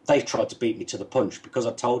them. They tried to beat me to the punch because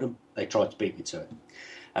I told them. They tried to beat me to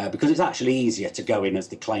it. Because it's actually easier to go in as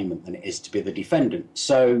the claimant than it is to be the defendant.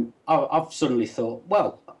 So I've suddenly thought,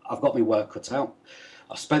 well, I've got my work cut out.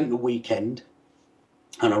 I spent the weekend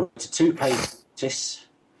and I wrote a 2-page notice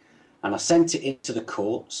and I sent it into the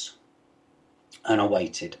courts and I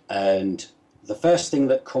waited. And the first thing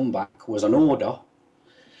that come back was an order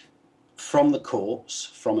from the courts,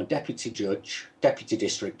 from a deputy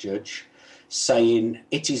district judge, saying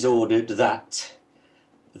it is ordered that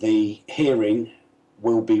the hearing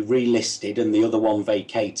will be relisted and the other one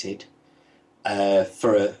vacated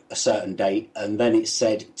for a certain date. And then it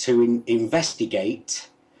said to investigate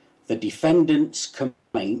the defendant's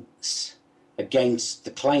complaints against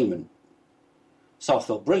the claimant. So I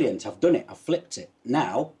thought, brilliant, I've done it, I've flipped it.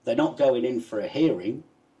 Now they're not going in for a hearing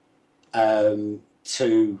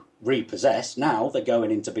to repossess. Now they're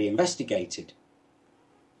going in to be investigated.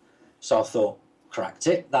 So I thought, cracked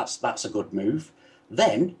it, that's a good move.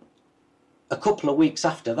 Then a couple of weeks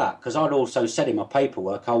after that, because I'd also said in my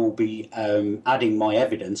paperwork I will be adding my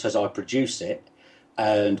evidence as I produce it,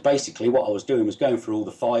 and basically what I was doing was going through all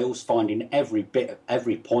the files, finding every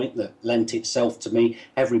point that lent itself to me,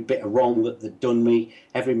 every bit of wrong that they'd done me,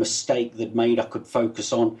 every mistake they'd made I could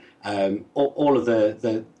focus on, all of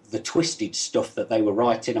the twisted stuff that they were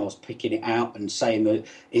writing. I was picking it out and saying, that,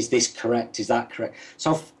 is this correct, is that correct?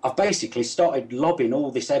 So I've basically started lobbing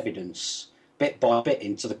all this evidence bit by bit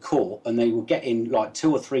into the court, and they were getting like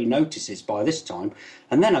 2 or 3 notices by this time.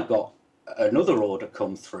 And then I got another order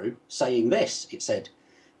come through saying this. It said,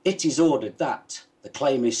 it is ordered that the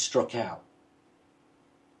claim is struck out.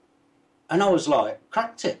 And I was like,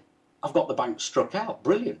 cracked it. I've got the bank struck out.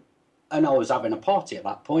 Brilliant. And I was having a party at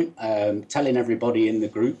that point, telling everybody in the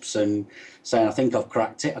groups and saying, I think I've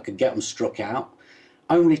cracked it. I could get them struck out.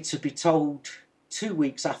 Only to be told 2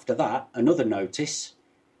 weeks after that, another notice.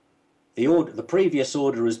 The previous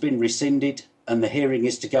order has been rescinded and the hearing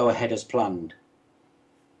is to go ahead as planned.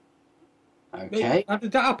 Okay. How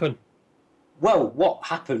did that happen? Well, what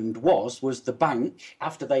happened was the bank,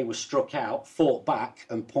 after they were struck out, fought back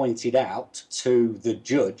and pointed out to the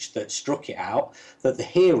judge that struck it out that the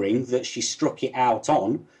hearing that she struck it out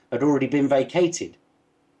on had already been vacated.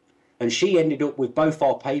 And she ended up with both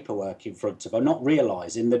our paperwork in front of her, not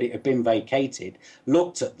realising that it had been vacated,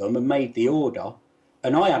 looked at them and made the order.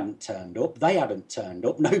 And I hadn't turned up, they hadn't turned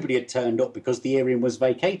up, nobody had turned up because the hearing was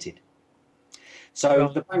vacated. So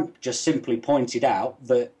the bank just simply pointed out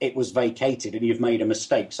that it was vacated and you've made a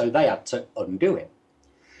mistake, so they had to undo it.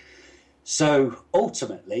 So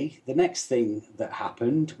ultimately, the next thing that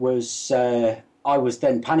happened was I was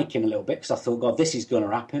then panicking a little bit because I thought, God, this is going to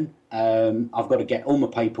happen. I've got to get all my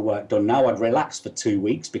paperwork done now. I'd relaxed for 2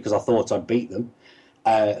 weeks because I thought I'd beat them.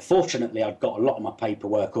 Fortunately, I'd got a lot of my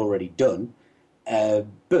paperwork already done.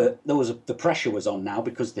 But the pressure was on now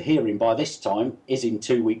because the hearing by this time is in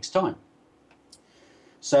 2 weeks' time.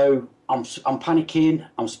 So I'm panicking.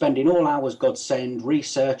 I'm spending all hours God send,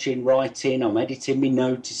 researching, writing. I'm editing my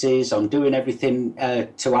notices. I'm doing everything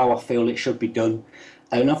to how I feel it should be done.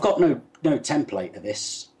 And I've got no template of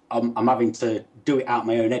this. I'm having to do it out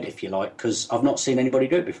my own head, if you like, because I've not seen anybody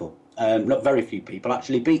do it before. Not very few people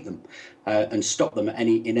actually beat them and stop them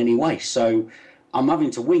in any way. So I'm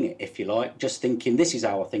having to wing it, if you like, just thinking this is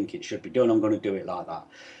how I think it should be done. I'm going to do it like that.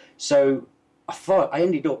 So I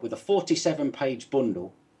ended up with a 47-page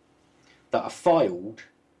bundle that I filed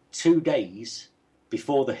 2 days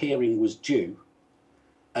before the hearing was due.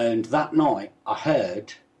 And that night I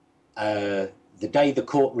heard, the day the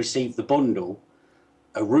court received the bundle,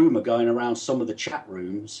 a rumour going around some of the chat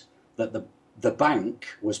rooms that the bank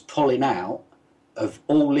was pulling out of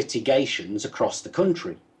all litigations across the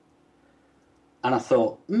country. And I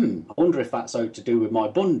thought, I wonder if that's to do with my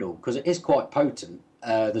bundle, because it is quite potent.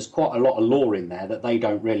 There's quite a lot of law in there that they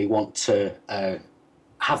don't really want to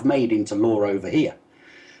have made into law over here.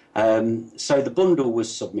 So the bundle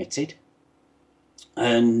was submitted,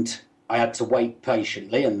 and I had to wait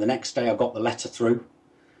patiently, and the next day I got the letter through.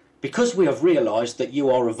 Because we have realised that you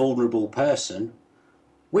are a vulnerable person,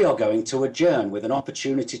 we are going to adjourn with an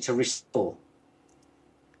opportunity to restore.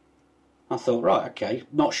 I thought, right, okay,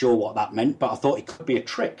 not sure what that meant, but I thought it could be a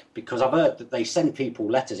trick, because I've heard that they send people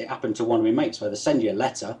letters. It happened to one of my mates where they send you a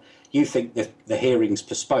letter, you think the hearing's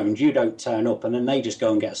postponed, you don't turn up, and then they just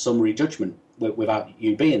go and get a summary judgment without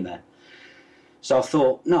you being there. So I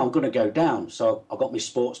thought, no, I'm going to go down. So I got my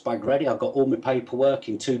sports bag ready. I got all my paperwork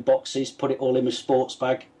in 2 boxes, put it all in my sports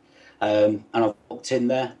bag. And I walked in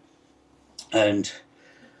there, and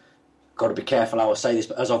got to be careful how I say this,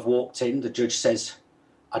 but as I've walked in, the judge says,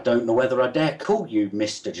 "I don't know whether I dare call you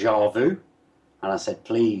Mr. Javu." And I said,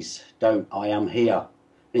 "Please don't, I am here."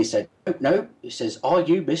 And he said, "No." He says, "Are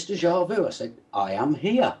you Mr. Javu?" I said, "I am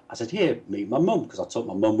here." I said, "Here, meet my mum," because I took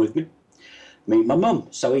my mum with me. Meet my mum.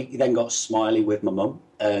 So he then got smiley with my mum,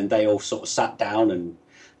 and they all sort of sat down, and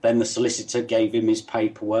then the solicitor gave him his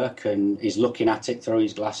paperwork, and he's looking at it through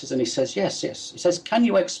his glasses, and he says, yes. He says, "Can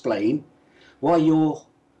you explain why you're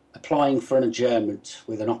applying for an adjournment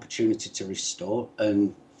with an opportunity to restore?"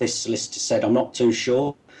 And this solicitor said, "I'm not too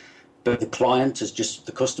sure, but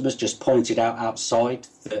the customer's just pointed out outside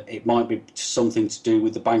that it might be something to do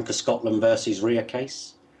with the Bank of Scotland versus Ria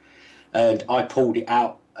case." And I pulled it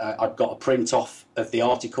out. I'd got a print off of the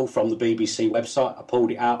article from the BBC website. I pulled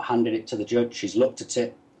it out, handed it to the judge. She's looked at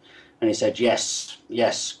it, and he said, yes,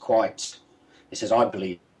 quite. He says, "I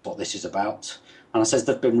believe what this is about." And I says,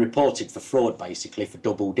 "They've been reported for fraud, basically, for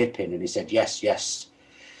double dipping." And he said, yes,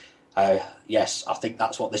 I think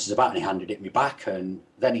that's what this is about. And he handed it me back. And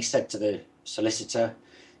then he said to the solicitor,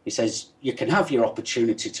 he says, "You can have your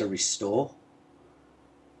opportunity to restore."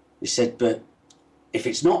 He said, "But if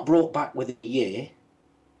it's not brought back within a year,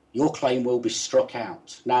 your claim will be struck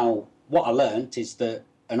out." Now, what I learnt is that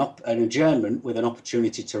an adjournment with an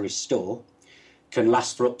opportunity to restore can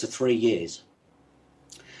last for up to 3 years.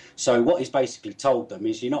 So what he's basically told them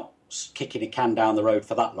is, you're not kicking a can down the road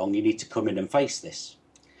for that long, you need to come in and face this.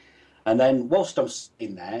 And then whilst I'm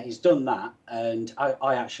sitting there, he's done that, and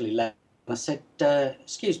I actually left. And I said,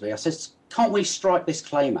 "Excuse me," I said, "can't we strike this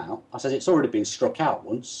claim out?" I said, "It's already been struck out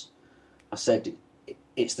once." I said,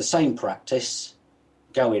 "It's the same practice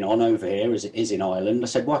going on over here as it is in Ireland." I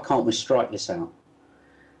said, "Why can't we strike this out?"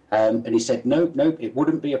 And he said, no, it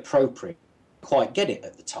wouldn't be appropriate. Quite get it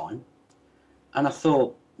at the time. And I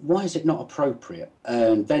thought, why is it not appropriate?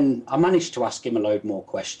 And then I managed to ask him a load more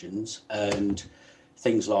questions, and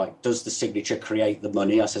things like, does the signature create the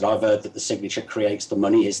money? I said, "I've heard that the signature creates the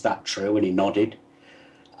money. Is that true?" And he nodded.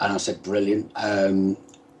 And I said, "Brilliant."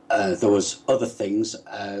 There was other things,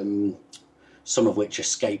 some of which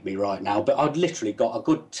escape me right now, but I'd literally got a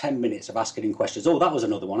good 10 minutes of asking him questions. Oh, that was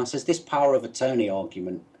another one. I says, this power of attorney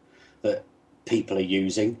argument that people are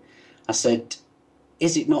using, I said,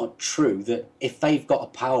 is it not true that if they've got a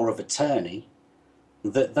power of attorney,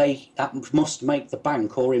 that must make the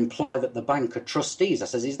bank or imply that the bank are trustees? I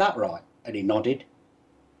says, "Is that right?" And he nodded.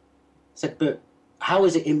 I said, "But how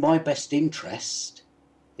is it in my best interest?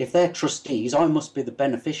 If they're trustees, I must be the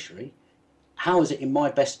beneficiary. How is it in my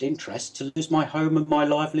best interest to lose my home and my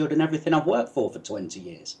livelihood and everything I've worked for 20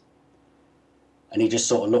 years?" And he just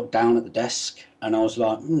sort of looked down at the desk, and I was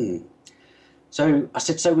like, So I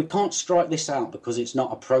said, "So we can't strike this out because it's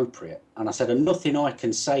not appropriate." And I said, "And nothing I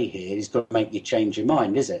can say here is going to make you change your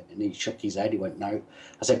mind, is it?" And he shook his head. He went, "No."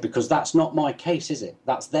 I said, "Because that's not my case, is it?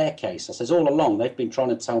 That's their case." I says, "All along they've been trying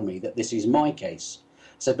to tell me that this is my case."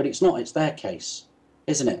 I said, "But it's not, it's their case,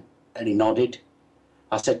 isn't it?" And he nodded.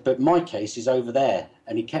 I said, "But my case is over there."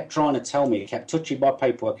 And he kept trying to tell me, he kept touching my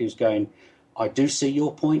paperwork. He was going, "I do see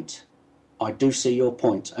your point. I do see your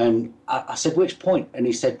point." And I said, "Which point?" And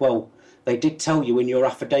he said, "Well, they did tell you in your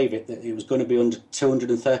affidavit that it was going to be under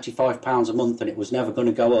 £235 a month and it was never going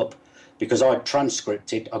to go up, because I'd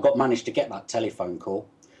transcripted. Managed to get that telephone call,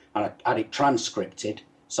 and I had it transcripted,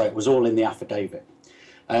 so it was all in the affidavit."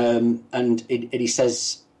 And he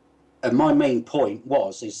says, and my main point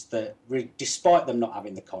is that despite them not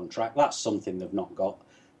having the contract, that's something they've not got.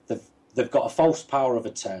 They've got a false power of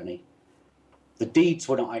attorney. The deeds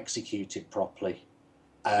were not executed properly.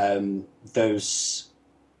 There's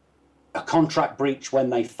a contract breach when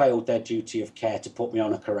they failed their duty of care to put me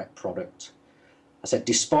on a correct product. I said,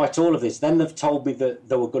 despite all of this, then they've told me that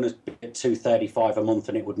they were going to be at $235 a month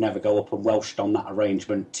and it would never go up, and welshed on that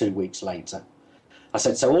arrangement 2 weeks later. I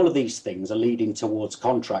said, so all of these things are leading towards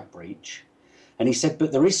contract breach. And he said,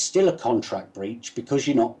 but there is still a contract breach because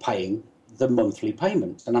you're not paying the monthly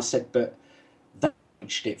payments. And I said, but they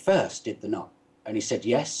breached it first, did they not? And he said,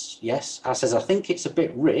 yes. I says, I think it's a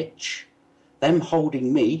bit rich, them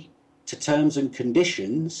holding me to terms and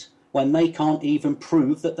conditions when they can't even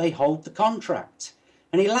prove that they hold the contract.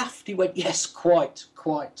 And he laughed. He went, yes, quite.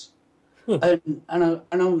 And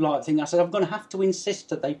I'm like thinking, I said, I'm going to have to insist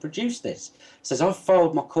that they produce this. He says, I've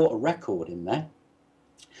filed my court of record in there.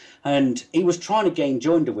 And he was trying to gain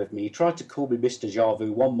joinder with me. He tried to call me Mr.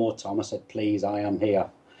 Javu one more time. I said, please, I am here.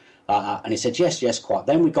 And he said, yes, quite.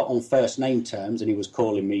 Then we got on first name terms, and he was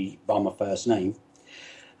calling me by my first name.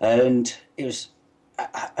 And it was,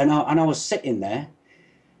 and I was sitting there,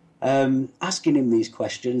 asking him these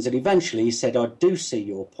questions, and eventually he said, I do see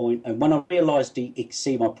your point. And when I realised he could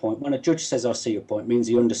see my point, when a judge says I see your point, it means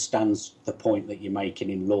he understands the point that you're making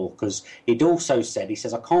in law. Because he'd also said, he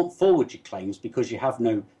says, I can't forward your claims because you have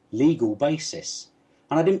no legal basis.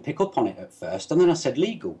 And I didn't pick up on it at first. And then I said,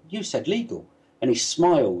 legal? You said legal. And he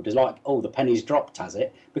smiled, as like, oh, the penny's dropped, has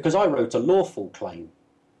it? Because I wrote a lawful claim.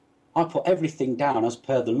 I put everything down as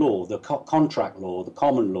per the law, the contract law, the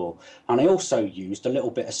common law. And I also used a little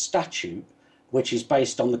bit of statute, which is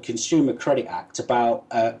based on the Consumer Credit Act, about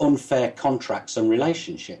unfair contracts and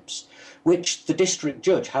relationships, which the district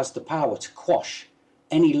judge has the power to quash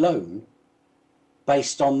any loan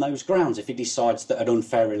based on those grounds if he decides that an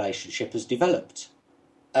unfair relationship has developed.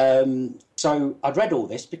 So I'd read all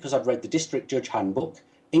this because I'd read the District Judge Handbook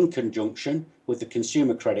in conjunction with the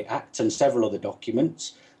Consumer Credit Act and several other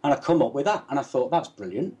documents, and I come up with that, and I thought, that's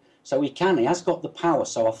brilliant. So he has got the power,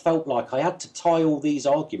 so I felt like I had to tie all these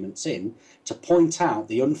arguments in to point out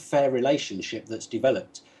the unfair relationship that's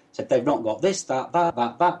developed. Said they've not got this, that,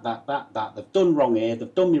 they've done wrong here,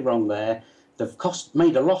 they've done me wrong there, they've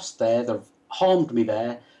made a loss there, they've harmed me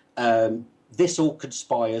there. This all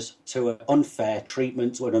conspires to an unfair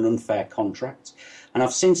treatment or an unfair contract. And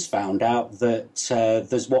I've since found out that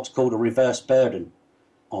there's what's called a reverse burden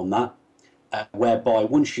on that, whereby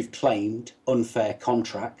once you've claimed unfair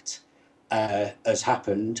contract has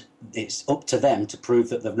happened, it's up to them to prove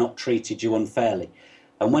that they've not treated you unfairly.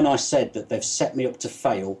 And when I said that they've set me up to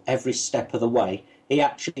fail every step of the way, he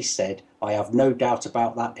actually said, I have no doubt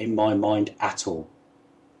about that in my mind at all.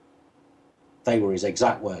 They were his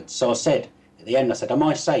exact words. So I said, at the end, I said, am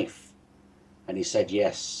I safe? And he said,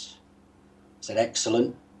 yes. I said,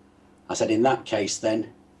 excellent. I said, in that case,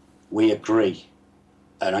 then, we agree.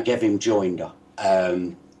 And I gave him joinder.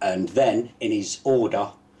 And then, in his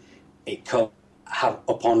order,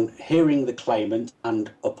 upon hearing the claimant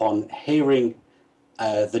and upon hearing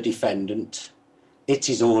the defendant, it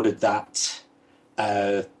is ordered that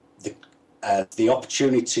the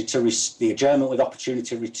opportunity to the adjournment with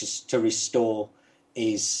opportunity to restore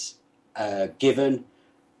is given,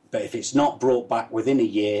 but if it's not brought back within a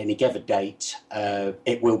year, and he gave a date,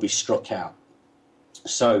 it will be struck out.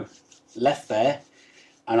 So left there,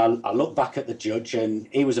 and I looked back at the judge, and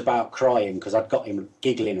he was about crying because I'd got him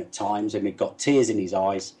giggling at times, and he'd got tears in his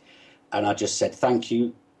eyes, and I just said thank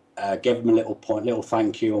you, gave him a little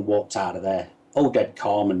thank you, and walked out of there. All dead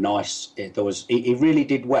calm and nice. He really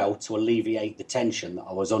did well to alleviate the tension that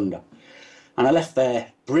I was under. And I left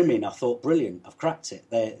there brimming. I thought, brilliant, I've cracked it.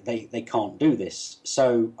 They can't do this.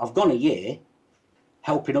 So I've gone a year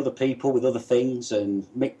helping other people with other things and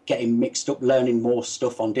getting mixed up, learning more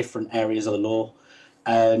stuff on different areas of the law.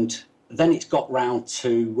 And then it's got round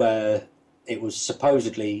to, it was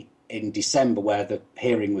supposedly in December where the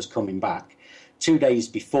hearing was coming back. 2 days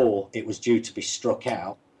before it was due to be struck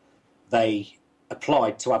out, they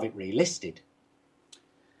applied to have it relisted.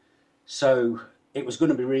 So it was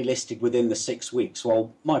going to be relisted within the 6 weeks.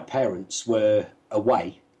 Well, my parents were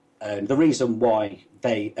away, and the reason why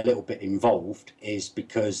they a little bit involved is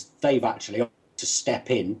because they've actually opted to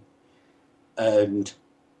step in and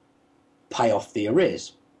pay off the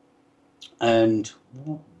arrears. And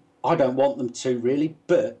I don't want them to really,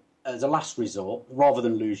 but as a last resort, rather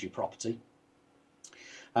than lose your property.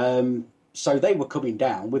 So they were coming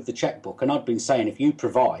down with the checkbook, and I'd been saying, if you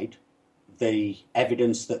provide the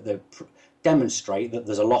evidence that demonstrate that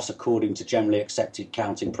there's a loss according to generally accepted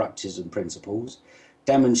accounting practices and principles,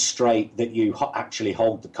 demonstrate that you actually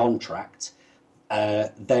hold the contract,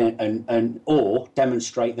 or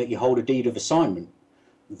demonstrate that you hold a deed of assignment,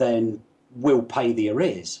 then we'll pay the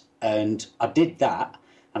arrears. And I did that,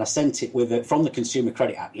 and I sent it from the Consumer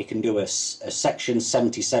Credit Act. You can do a section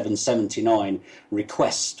 7779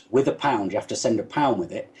 request with £1. You have to send £1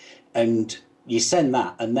 with it, and you send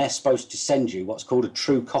that, and they're supposed to send you what's called a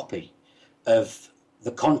true copy of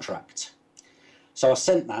the contract. So I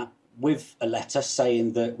sent that with a letter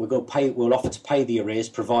saying that we'll offer to pay the arrears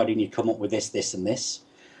providing you come up with this, this, and this.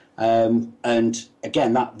 And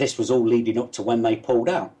again, this was all leading up to when they pulled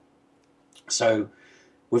out. So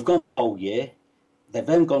we've gone the whole year. They've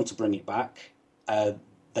then gone to bring it back.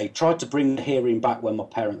 They tried to bring the hearing back when my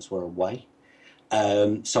parents were away.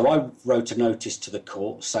 So I wrote a notice to the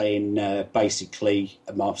court saying basically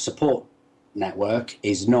my support network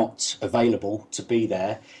is not available to be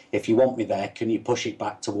there. If you want me there, can you push it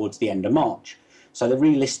back towards the end of March? So they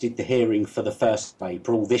relisted the hearing for the 1st of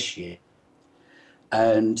April this year.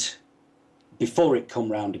 And before it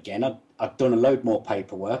come round again, I'd done a load more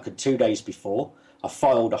paperwork, and 2 days before, I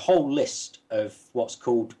filed a whole list of what's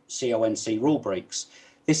called CONC rule breaks.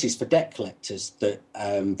 this is for debt collectors that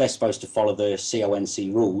they're supposed to follow the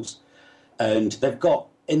CONC rules, and they've got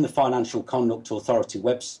in the Financial Conduct Authority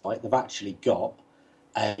website, they've actually got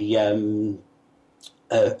a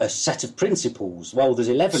set of principles. Well, there's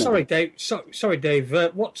 11. Sorry, Dave. Sorry, Dave.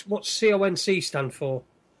 What's CONC stand for?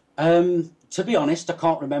 To be honest, I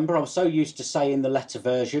can't remember. I was so used to saying the letter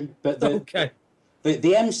version, but Okay.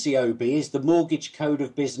 The MCOB is the Mortgage Code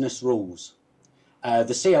of Business Rules.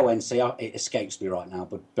 The CONC, it escapes me right now,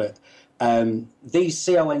 but these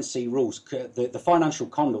CONC rules, the Financial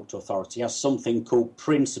Conduct Authority has something called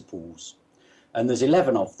principles, and there's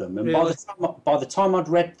 11 of them. And really? by the time I'd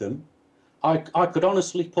read them, I could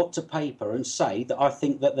honestly put to paper and say that I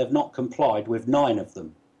think that they've not complied with 9 of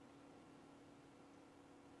them.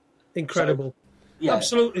 Incredible. So, yeah.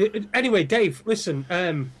 Absolutely. Anyway, Dave,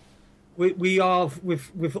 listen. We've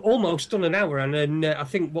almost done an hour, and then I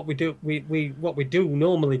think what we do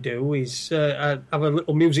normally do is have a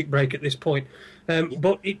little music break at this point.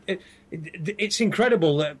 But it's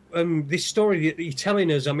incredible that this story that you're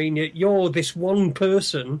telling us. I mean, you're this one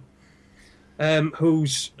person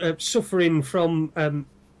who's suffering from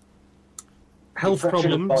health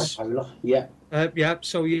problems. Yeah.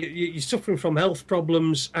 So you're suffering from health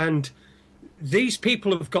problems, and these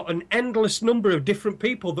people have got an endless number of different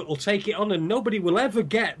people that will take it on, and nobody will ever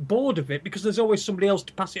get bored of it because there's always somebody else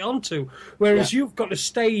to pass it on to. Whereas you've got to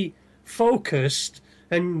stay focused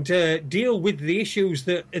and deal with the issues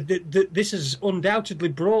that this has undoubtedly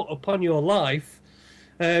brought upon your life,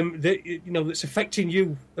 that's affecting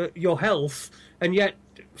you, your health, and yet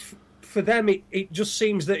for them it just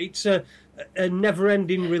seems that it's a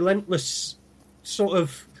never-ending, relentless sort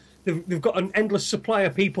of. They've got an endless supply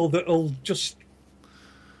of people that will just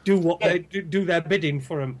do what they do their bidding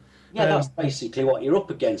for them. Yeah, that's basically what you're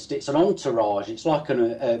up against. It's an entourage. It's like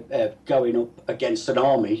going up against an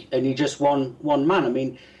army, and you're just one man. I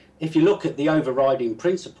mean, if you look at the overriding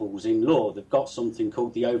principles in law, they've got something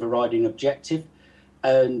called the overriding objective,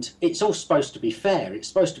 and it's all supposed to be fair. It's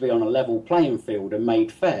supposed to be on a level playing field and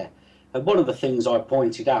made fair. And one of the things I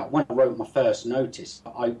pointed out when I wrote my first notice,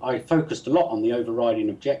 I focused a lot on the overriding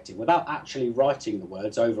objective. Without actually writing the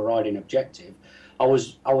words overriding objective, I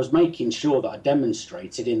was making sure that I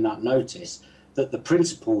demonstrated in that notice that the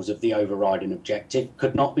principles of the overriding objective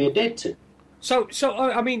could not be adhered to. So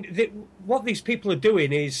I mean, what these people are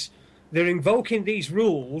doing is they're invoking these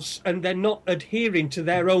rules and they're not adhering to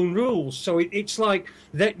their own rules. So it's like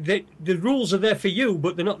the rules are there for you,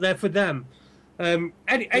 but they're not there for them.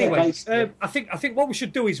 Anyway, I think what we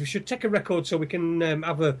should do is we should take a record so we can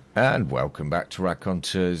have a... And welcome back to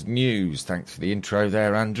Raconteurs News. Thanks for the intro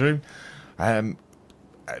there, Andrew.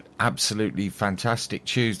 Absolutely fantastic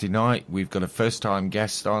Tuesday night. We've got a first-time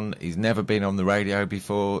guest on. He's never been on the radio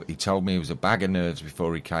before. He told me he was a bag of nerves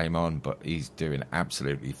before he came on, but he's doing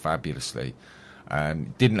absolutely fabulously.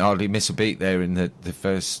 Didn't hardly miss a beat there in the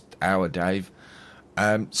first hour, Dave.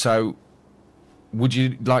 So... would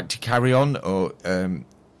you like to carry on, or?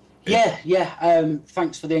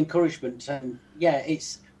 Thanks for the encouragement.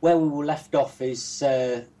 It's where we were left off. Is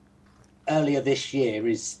earlier this year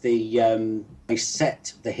is they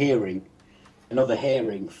set the hearing, another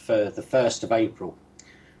hearing for the 1st of April,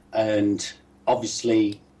 and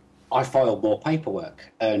obviously I filed more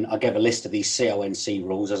paperwork, and I gave a list of these CONC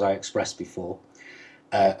rules, as I expressed before,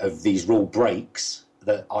 of these rule breaks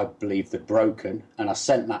that I believe they'd broken, and I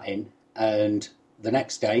sent that in, and the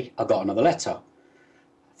next day I got another letter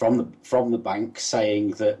from the bank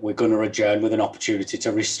saying that we're going to adjourn with an opportunity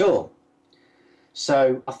to restore.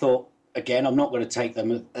 So I thought, again, I'm not going to take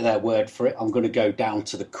them at their word for it. I'm going to go down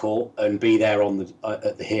to the court and be there on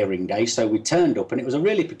at the hearing day. So we turned up, and it was a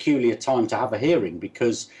really peculiar time to have a hearing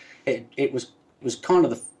because it was kind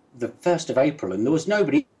of the 1st of April, and there was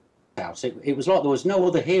nobody else. It was like there was no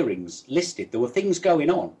other hearings listed. There were things going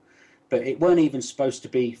on, but it weren't even supposed to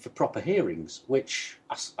be for proper hearings, which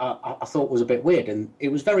I thought was a bit weird. And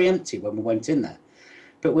it was very empty when we went in there.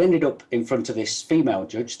 But we ended up in front of this female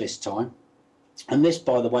judge this time. And this,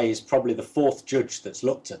 by the way, is probably the 4th judge that's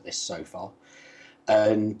looked at this so far.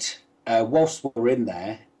 And whilst we were in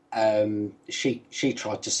there, she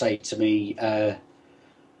tried to say to me,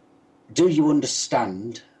 do you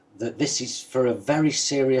understand that this is for a very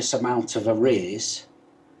serious amount of arrears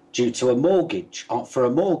due to a mortgage, for a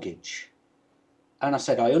mortgage? And I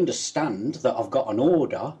said, I understand that I've got an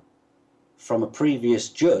order from a previous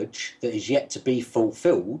judge that is yet to be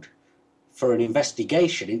fulfilled for an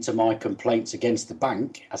investigation into my complaints against the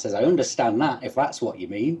bank. I said, I understand that, if that's what you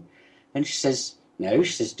mean. And she says, no,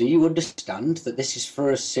 she says, do you understand that this is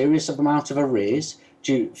for a serious amount of arrears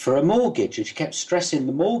due for a mortgage? And she kept stressing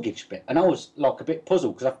the mortgage bit. And I was like a bit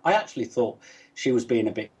puzzled because I actually thought she was being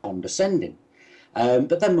a bit condescending.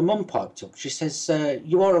 But then my mum piped up. She says,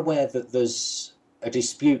 you are aware that there's a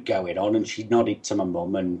dispute going on? And she nodded to my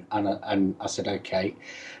mum, and I said, okay.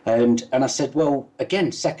 And I said, well,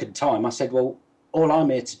 again, second time, I said, well, all I'm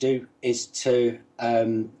here to do is to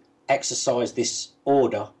exercise this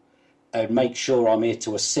order and make sure I'm here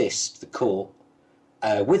to assist the court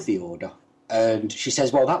with the order. And she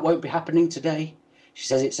says, well, that won't be happening today. She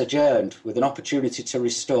says it's adjourned with an opportunity to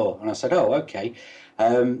restore. And I said, oh, okay.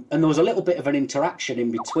 And there was a little bit of an interaction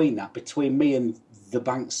in between that, between me and the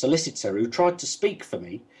bank solicitor who tried to speak for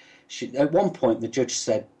me. At one point, the judge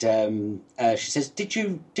said, she says, did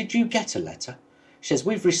you get a letter? She says,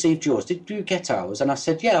 we've received yours. Did you get ours? And I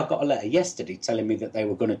said, yeah, I got a letter yesterday telling me that they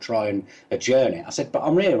were going to try and adjourn it. I said, but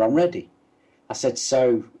I'm here, I'm ready. I said,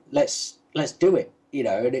 so let's do it, you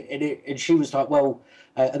know. And she was like, well,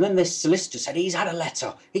 and then this solicitor said, he's had a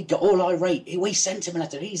letter. He got all irate. We sent him a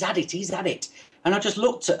letter. He's had it. And I just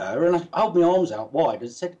looked at her and I held my arms out wide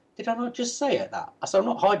and said, did I not just say it that? I said, I'm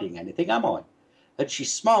not hiding anything, am I? And she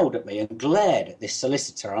smiled at me and glared at this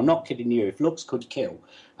solicitor. I'm not kidding you. If looks could kill,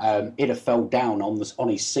 he'd have fell down on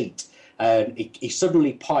his seat. He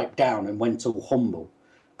suddenly piped down and went all humble.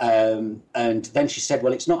 And then she said,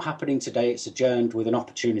 well, it's not happening today. It's adjourned with an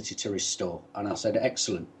opportunity to restore. And I said,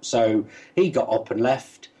 excellent. So he got up and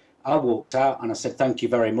left. I walked out and I said, thank you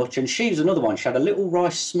very much. And she was another one. She had a little wry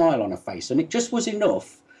smile on her face. And it just was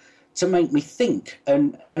enough to make me think.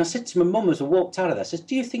 And I said to my mum as I walked out of there, I said,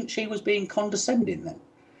 do you think she was being condescending then?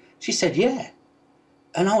 She said, yeah.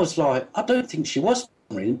 And I was like, I don't think she was.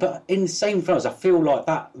 But in the same phrase, I feel like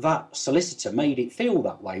that solicitor made it feel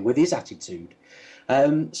that way with his attitude.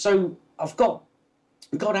 So I've got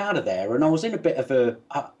out of there, and I was in a bit of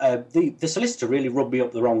the solicitor really rubbed me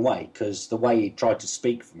up the wrong way, because the way he tried to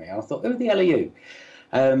speak for me, I thought, who the hell are you?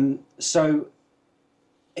 So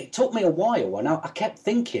it took me a while, and I kept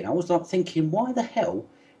thinking, I was like thinking, why the hell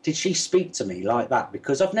did she speak to me like that?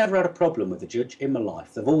 Because I've never had a problem with the judge in my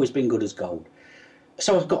life. They've always been good as gold.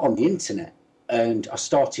 So I got on the internet and I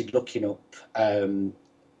started looking up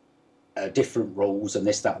different rules and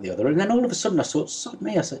this, that, and the other. And then all of a sudden I thought, sod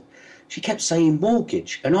me, I said, she kept saying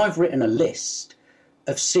mortgage. And I've written a list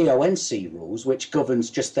of CONC rules, which governs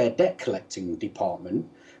just their debt collecting department.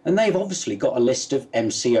 And they've obviously got a list of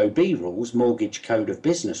MCOB rules, Mortgage Code of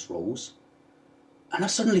Business rules. And I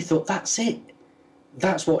suddenly thought, that's it.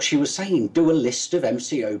 That's what she was saying. Do a list of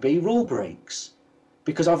MCOB rule breaks.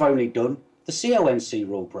 Because I've only done the CONC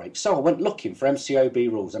rule break. So I went looking for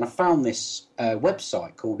MCOB rules, and I found this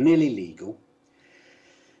website called Nearly Legal.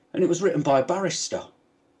 And it was written by a barrister.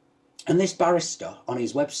 And this barrister on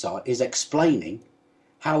his website is explaining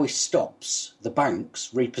how he stops the banks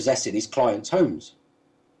repossessing his clients' homes.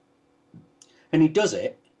 And he does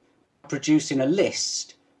it producing a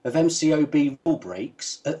list of MCOB rule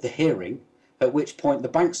breaks at the hearing, at which point the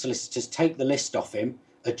bank solicitors take the list off him,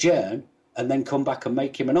 adjourn, and then come back and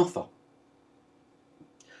make him an offer.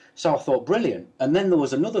 So I thought, brilliant. And then there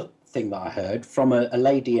was another thing that I heard from a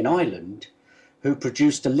lady in Ireland who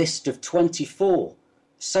produced a list of 24.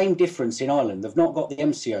 Same difference in Ireland. They've not got the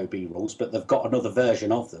MCOB rules, but they've got another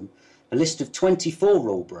version of them. A list of 24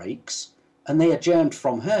 rule breaks, and they adjourned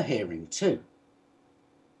from her hearing too.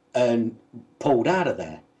 And pulled out of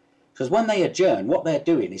there. Because when they adjourn, what they're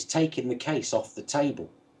doing is taking the case off the table.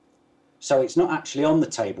 So it's not actually on the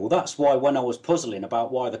table. That's why when I was puzzling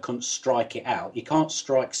about why they couldn't strike it out, you can't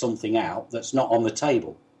strike something out that's not on the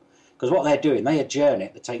table. Because what they're doing, they adjourn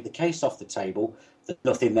it, they take the case off the table, there's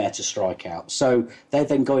nothing there to strike out. So they're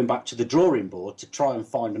then going back to the drawing board to try and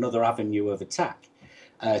find another avenue of attack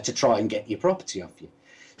to try and get your property off you.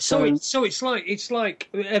 So it's like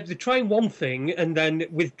they're trying one thing, and then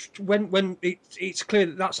when it's clear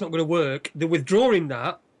that that's not going to work, they're withdrawing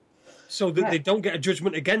that so that they don't get a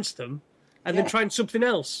judgment against them, and then trying something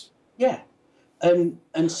else. Yeah, and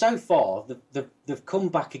so far they've come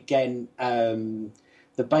back again.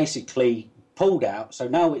 They basically pulled out, so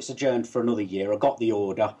now it's adjourned for another year. I got the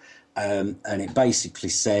order, and it basically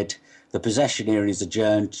said the possession hearing is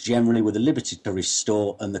adjourned, generally with the liberty to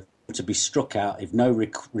restore and the to be struck out if no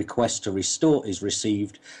request to restore is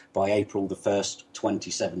received by April the 1st,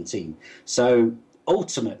 2017. So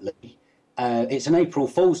ultimately, it's an April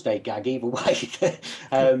Fool's Day gag either way.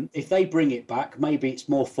 If they bring it back, maybe it's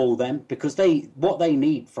more for them, because what they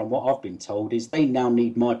need, from what I've been told, is they now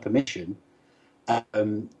need my permission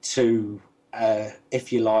to,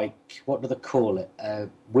 if you like, what do they call it?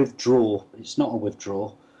 Withdraw. It's not a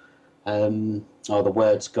withdraw. The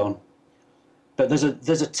word's gone. But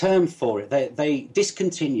there's a term for it. They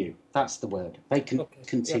discontinue. That's the word. They can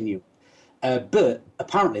continue. But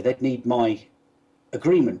apparently they'd need my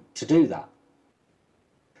agreement to do that.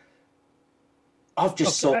 I've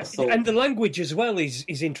just sort of thought... And the language as well is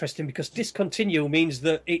interesting, because discontinue means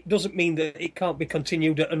that it doesn't mean that it can't be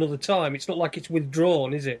continued at another time. It's not like it's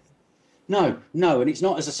withdrawn, is it? No, and it's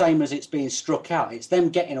not as the same as it's being struck out. It's them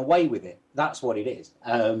getting away with it. That's what it is.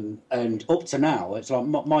 And up to now, it's like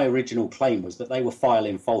my original claim was that they were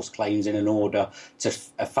filing false claims in an order to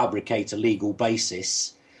fabricate a legal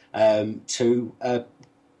basis to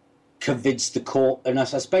convince the court. And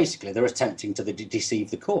that's basically, they're attempting to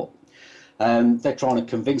deceive the court. They're trying to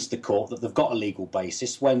convince the court that they've got a legal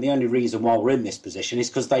basis, when the only reason why we're in this position is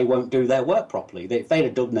because they won't do their work properly. If they'd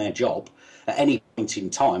have done their job at any point in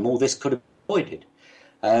time, all this could have been avoided.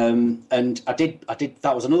 And I did.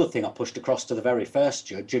 That was another thing I pushed across to the very first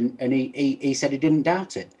judge, and he said he didn't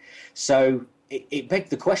doubt it. So it begged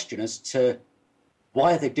the question as to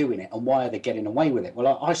why are they doing it and why are they getting away with it.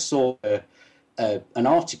 Well, I saw an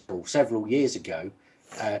article several years ago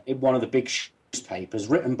in one of the big newspapers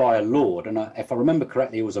written by a lord, and if I remember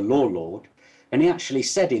correctly, he was a law lord, and he actually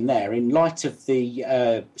said in there, in light of the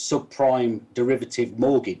subprime derivative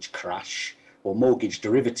mortgage crash, or mortgage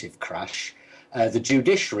derivative crash, the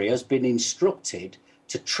judiciary has been instructed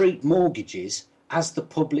to treat mortgages as the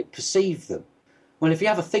public perceive them. Well, if you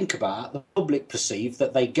have a think about it, the public perceive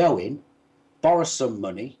that they go in, borrow some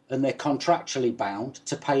money, and they're contractually bound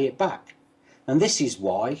to pay it back. And this is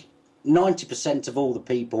why 90% of all the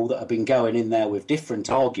people that have been going in there with different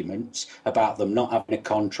arguments about them not having a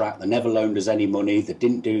contract, they never loaned us any money, they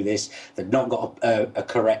didn't do this, they've not got a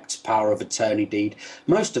correct power of attorney deed,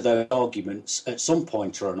 most of those arguments at some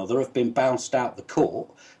point or another have been bounced out the court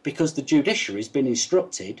because the judiciary has been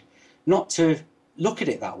instructed not to look at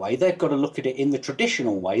it that way. They've got to look at it in the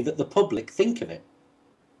traditional way that the public think of it.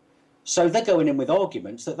 So they're going in with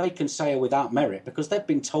arguments that they can say are without merit because they've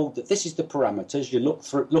been told that this is the parameters you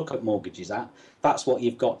look at mortgages at. That's what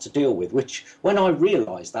you've got to deal with. Which, when I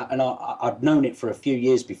realised that, and I'd known it for a few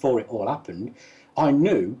years before it all happened, I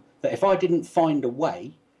knew that if I didn't find a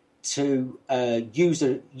way to use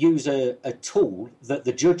a tool that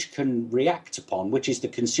the judge can react upon, which is the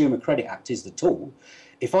Consumer Credit Act is the tool,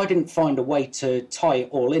 if I didn't find a way to tie it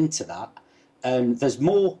all into that, there's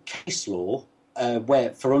more case law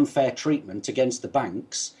where for unfair treatment against the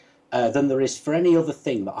banks than there is for any other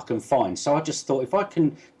thing that I can find. So I just thought, if I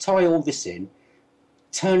can tie all this in,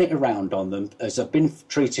 turn it around on them as I've been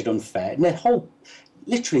treated unfair, and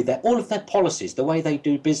all of their policies, the way they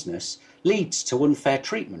do business, leads to unfair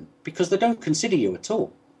treatment because they don't consider you at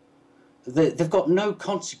all. They've got no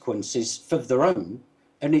consequences for their own,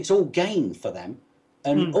 and it's all gain for them.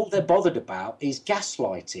 And all they're bothered about is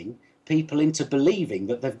gaslighting people into believing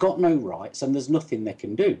that they've got no rights and there's nothing they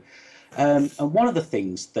can do. And one of the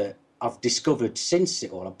things that I've discovered since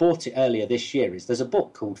it all, I bought it earlier this year, is there's a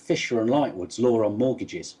book called Fisher and Lightwood's Law on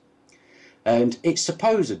Mortgages. And it's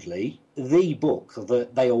supposedly the book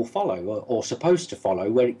that they all follow, or supposed to follow,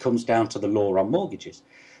 where it comes down to the law on mortgages.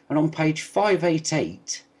 And on page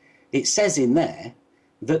 588, it says in there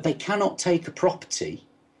that they cannot take a property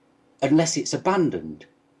unless it's abandoned.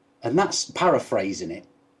 And that's paraphrasing it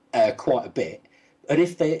quite a bit. But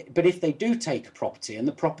if they do take a property and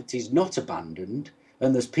the property is not abandoned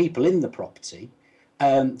and there's people in the property,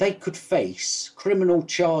 they could face criminal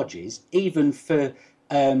charges even for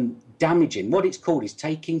damaging. What it's called is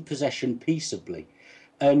taking possession peaceably.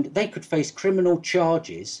 And they could face criminal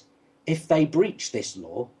charges if they breach this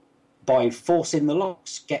law by forcing the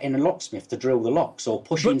locks, getting a locksmith to drill the locks, or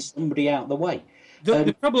pushing somebody out of the way.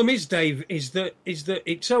 The problem is, Dave, is that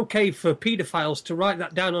it's okay for paedophiles to write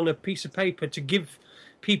that down on a piece of paper to give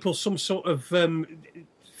people some sort of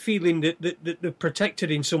feeling that they're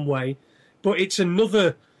protected in some way, but it's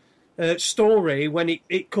another story when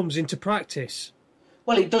it comes into practice.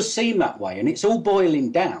 Well, it does seem that way, and it's all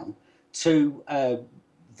boiling down to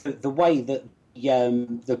the way that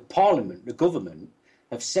the Parliament, the government,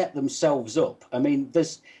 have set themselves up. I mean,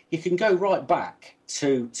 you can go right back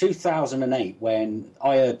to 2008 when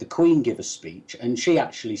I heard the Queen give a speech, and she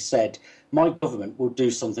actually said, my government will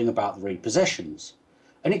do something about the repossessions.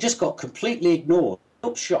 And it just got completely ignored. The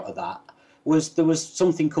upshot of that was there was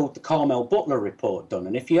something called the Carmel Butler report done.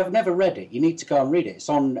 And if you have never read it, you need to go and read it. It's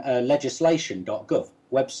on legislation.gov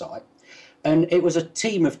website. And it was a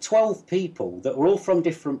team of 12 people that were all from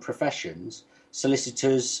different professions,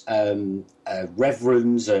 solicitors,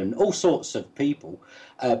 reverends, and all sorts of people,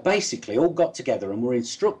 basically all got together and were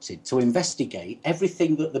instructed to investigate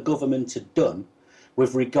everything that the government had done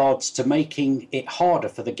with regards to making it harder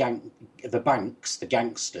for the banks, the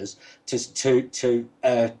gangsters, to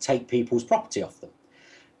take people's property off them.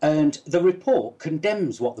 And the report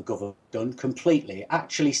condemns what the government have done completely. It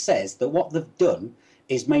actually says that what they've done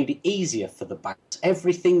is made it easier for the banks.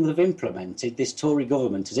 Everything they've implemented, this Tory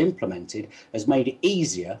government has implemented, has made it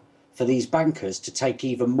easier for these bankers to take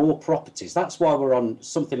even more properties. That's why we're on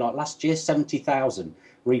something like last year, 70,000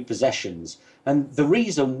 repossessions. And the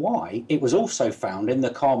reason why, it was also found in the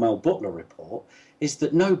Carmel Butler report, is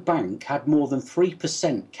that no bank had more than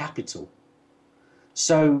 3% capital.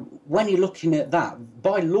 So when you're looking at that,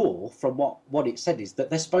 by law, from what it said is that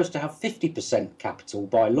they're supposed to have 50% capital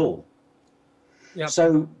by law. Yep.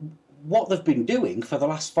 So what they've been doing for the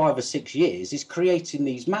last 5 or 6 years is creating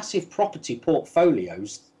these massive property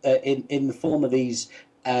portfolios in the form of these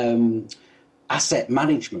asset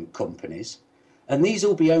management companies. And these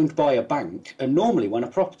will be owned by a bank. And normally when a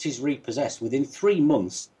property is repossessed, within 3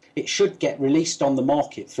 months, it should get released on the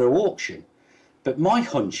market through auction. But my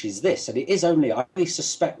hunch is this, and I only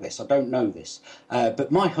suspect this, I don't know this,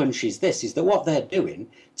 but my hunch is this, is that what they're doing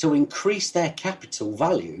to increase their capital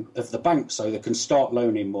value of the bank so they can start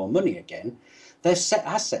loaning more money again, they've set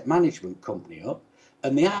asset management company up,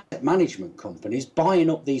 and the asset management company is buying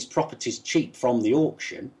up these properties cheap from the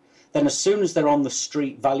auction. Then as soon as they're on the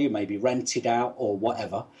street value, maybe rented out or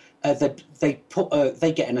whatever, they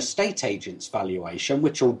get an estate agent's valuation,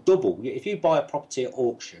 which will double. If you buy a property at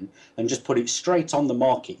auction and just put it straight on the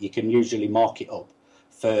market, you can usually mark it up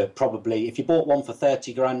for probably, if you bought one for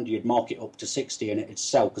 30 grand, you'd mark it up to 60 and it'd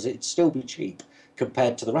sell because it'd still be cheap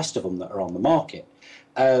compared to the rest of them that are on the market.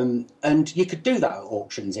 And you could do that at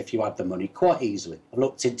auctions if you had the money quite easily. I've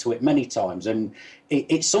looked into it many times, and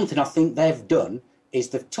it's something I think they've done, is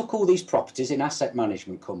they've took all these properties in asset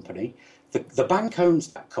management company. The bank owns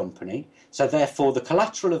that company, so therefore the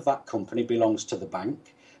collateral of that company belongs to the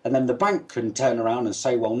bank, and then the bank can turn around and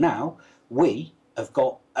say, well, now we have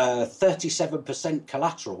got 37%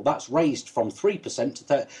 collateral. That's raised from 3% to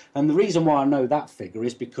 30%. And the reason why I know that figure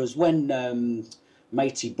is because when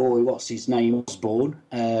matey boy, what's his name, was born,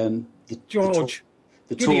 George.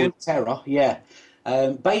 The Tory Terror, yeah.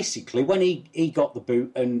 Basically, when he got the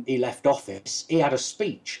boot and he left office, he had a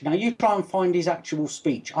speech. Now, you try and find his actual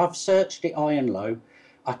speech. I've searched it high and low.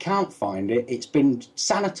 I can't find it. It's been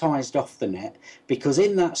sanitised off the net, because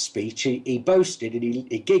in that speech he boasted and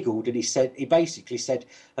he giggled, and he basically said,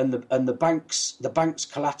 and the bank's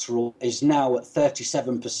collateral is now at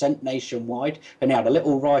 37% nationwide, and he had a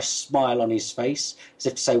little wry smile on his face as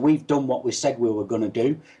if to say, we've done what we said we were going to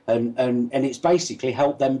do, and it's basically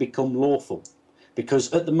helped them become lawful.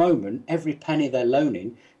 Because at the moment, every penny they're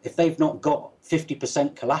loaning, if they've not got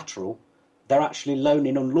 50% collateral, they're actually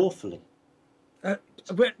loaning unlawfully.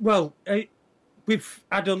 We've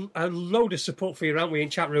had a load of support for you, haven't we, in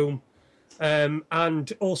chat room?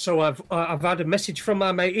 And also, I've had a message from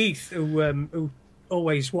my mate Heath, who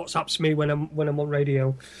always WhatsApps me when I'm on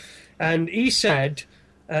radio, and he said,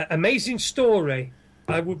 "Amazing story.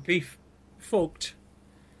 I would be fucked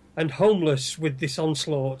and homeless with this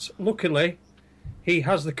onslaught. Luckily, he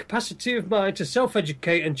has the capacity of mind to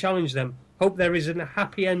self-educate and challenge them. Hope there isn't a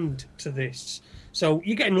happy end to this." So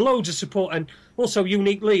you're getting loads of support, and also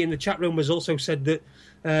Unique Lee in the chat room has also said that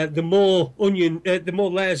the more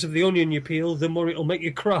layers of the onion you peel, the more it'll make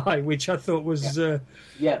you cry, which I thought was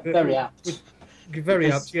very apt.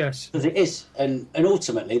 Very apt, yes. Because it is, and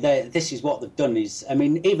ultimately, this is what they've done. Is, I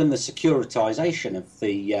mean, even the securitisation of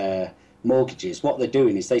the mortgages, what they're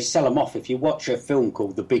doing is they sell them off. If you watch a film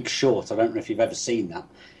called The Big Short, I don't know if you've ever seen that.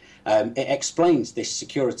 It explains this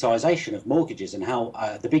securitisation of mortgages and how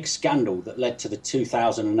the big scandal that led to the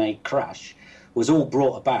 2008 crash was all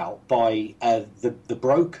brought about by the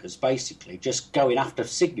brokers basically just going after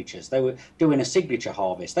signatures. They were doing a signature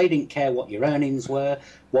harvest. They didn't care what your earnings were,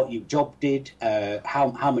 what your job did,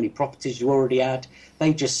 how many properties you already had.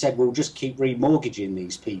 They just said, we'll just keep remortgaging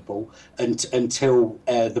these people until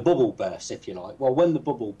the bubble bursts, if you like. Well, when the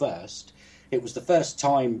bubble burst, it was the first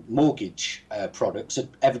time mortgage products had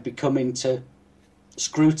ever become into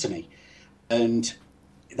scrutiny. And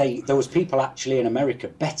there was people actually in America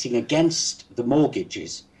betting against the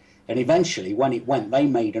mortgages. And eventually, when it went, they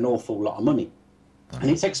made an awful lot of money. And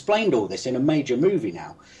it's explained all this in a major movie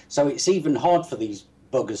now. So it's even hard for these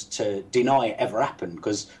buggers to deny it ever happened,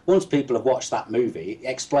 because once people have watched that movie, it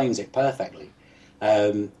explains it perfectly.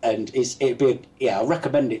 And I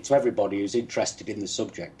recommend it to everybody who's interested in the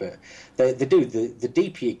subject. But the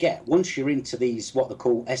deeper you get, once you're into these what they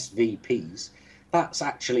call SVPs, that's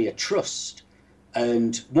actually a trust.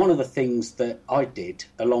 And one of the things that I did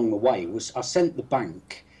along the way was I sent the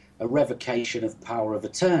bank a revocation of power of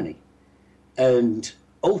attorney, and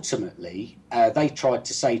ultimately they tried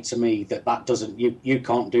to say to me that doesn't, you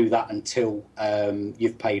can't do that until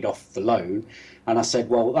you've paid off the loan. And I said,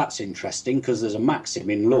 well, that's interesting, because there's a maxim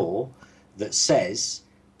in law that says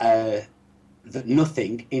that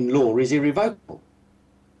nothing in law is irrevocable.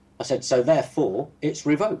 I said, so therefore it's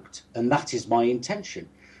revoked, and that is my intention.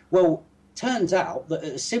 Well, turns out that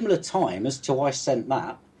at a similar time as to I sent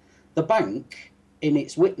that, the bank, in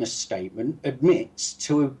its witness statement, admits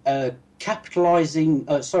to securitizing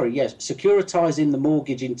the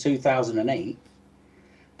mortgage in 2008,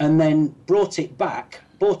 and then brought it back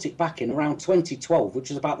in around 2012, which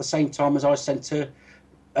was about the same time as I sent a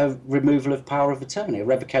removal of power of attorney, a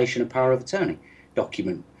revocation of power of attorney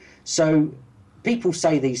document. So people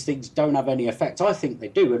say these things don't have any effect. I think they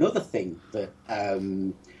do. Another thing that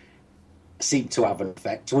seemed to have an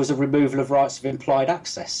effect was a removal of rights of implied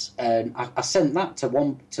access. And I sent that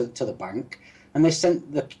to the bank, and they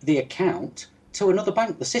sent the account to another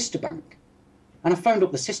bank, the sister bank. And I phoned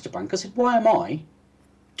up the sister bank. I said, why am I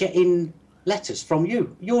getting letters from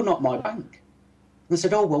you? You're not my bank. And they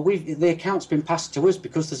said, oh, well, the account's been passed to us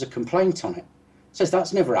because there's a complaint on it. Says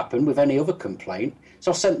that's never happened with any other complaint.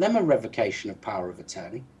 So I sent them a revocation of power of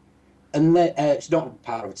attorney. And it's not a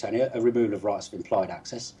power of attorney, a removal of rights of implied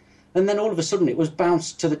access. And then all of a sudden it was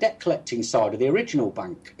bounced to the debt collecting side of the original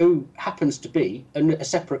bank, who happens to be a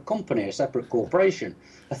separate company, a separate corporation,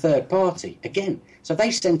 a third party, again. So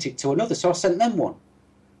they sent it to another, so I sent them one.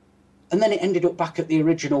 And then it ended up back at the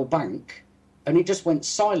original bank, and it just went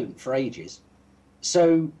silent for ages.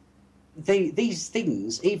 So these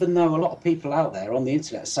things, even though a lot of people out there on the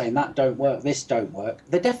internet are saying that don't work, this don't work,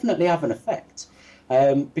 they definitely have an effect.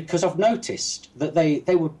 Because I've noticed that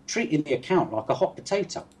they were treating the account like a hot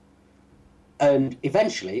potato. And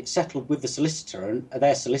eventually it settled with the solicitor and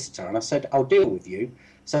their solicitor, and I said, I'll deal with you.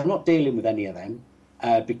 So I'm not dealing with any of them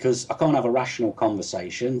because I can't have a rational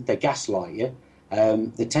conversation. They gaslight you.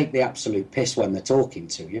 They take the absolute piss when they're talking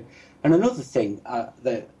to you. And another thing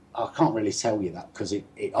that I can't really tell you that because it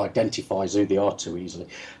identifies who they are too easily.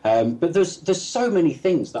 But there's so many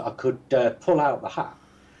things that I could pull out the hat.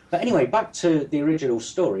 But anyway, back to the original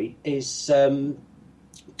story is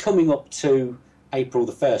coming up to April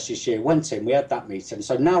the 1st this year, went in, we had that meeting.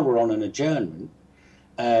 So now we're on an adjournment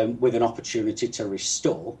with an opportunity to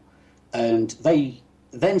restore. And they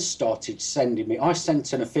then started sending me, I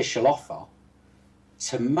sent an official offer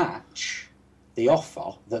to match the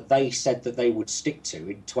offer that they said that they would stick to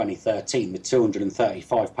in 2013, the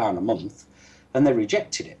 £235 a month, and they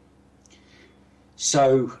rejected it.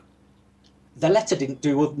 So the letter didn't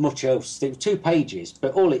do much else. There were 2 pages,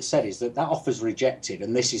 but all it said is that offer's rejected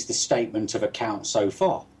and this is the statement of account so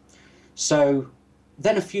far. So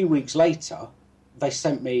then a few weeks later, they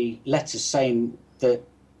sent me letters saying that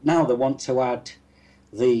now they want to add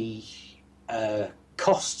the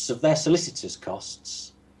costs of their solicitors'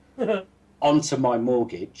 costs onto my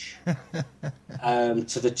mortgage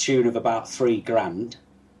to the tune of about £3,000.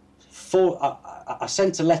 I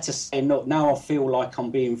sent a letter saying, look, now I feel like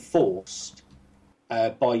I'm being forced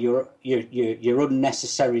by your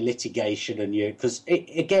unnecessary litigation and you, because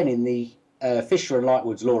again in the Fisher and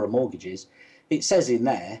Lightwood's law of mortgages, it says in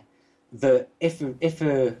there that if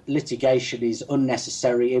a litigation is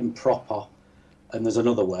unnecessary, improper, and there's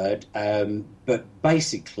another word, but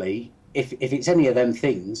basically if it's any of them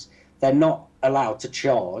things, they're not allowed to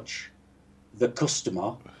charge the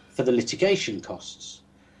customer for the litigation costs.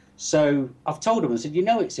 So I've told them, I said, you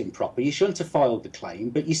know it's improper, you shouldn't have filed the claim,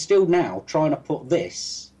 but you're still now trying to put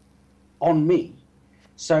this on me.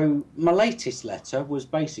 So my latest letter was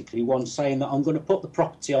basically one saying that I'm going to put the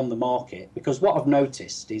property on the market because what I've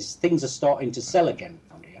noticed is things are starting to sell again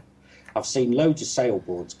around here. I've seen loads of sale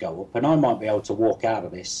boards go up and I might be able to walk out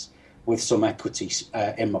of this with some equity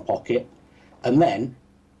in my pocket. And then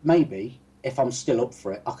maybe if I'm still up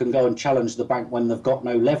for it, I can go and challenge the bank when they've got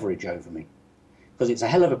no leverage over me. Because it's a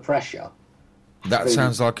hell of a pressure. That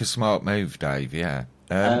sounds like a smart move, Dave, yeah.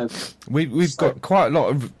 We've got quite a lot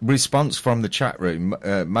of response from the chat room,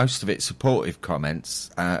 most of it supportive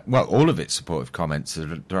comments. Well, all of it supportive comments.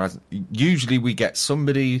 Usually we get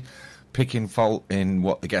somebody picking fault in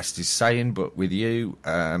what the guest is saying, but with you,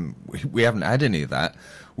 we haven't had any of that.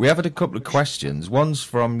 We have had a couple of questions. One's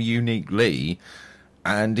from Unique Lee,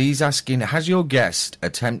 and he's asking, has your guest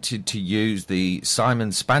attempted to use the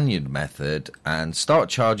Simon Spaniard method and start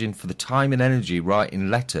charging for the time and energy writing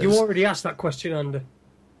letters? You already asked that question, Andy.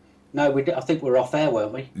 No, I think we were off air,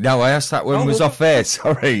 weren't we? No, I asked that one was off air,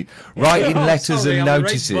 sorry. Writing letters and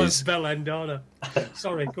notices. Bell end, aren't I?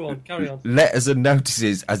 Sorry, go on, carry on. Letters and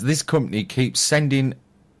notices, as this company keeps sending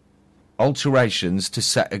alterations to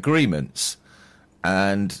set agreements.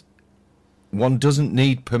 And one doesn't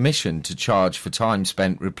need permission to charge for time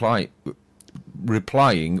spent replying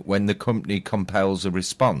when the company compels a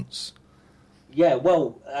response. Yeah,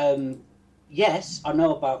 well, Yes, I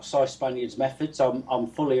know about Cy Spaniard's methods. I'm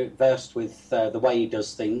fully versed with the way he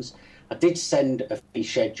does things. I did send a fee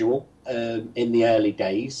schedule in the early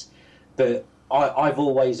days, but I've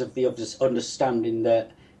always of the understanding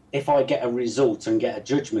that if I get a result and get a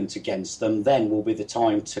judgment against them, then will be the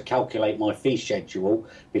time to calculate my fee schedule,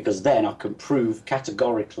 because then I can prove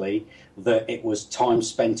categorically that it was time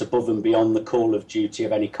spent above and beyond the call of duty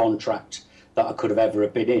of any contract that I could have ever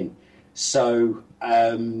been in. So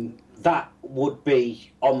that would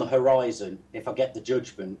be on the horizon if I get the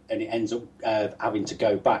judgment and it ends up having to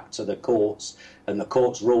go back to the courts and the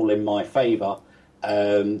courts rule in my favour,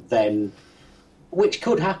 then, which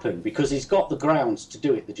could happen because he's got the grounds to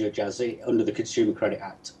do it, the judge has it, under the Consumer Credit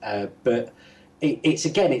Act. But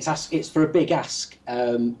it's for a big ask.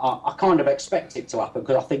 I kind of expect it to happen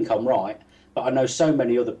because I think I'm right, but I know so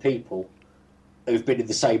many other people who've been in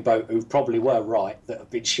the same boat who probably were right that have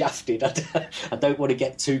been shafted. I don't want to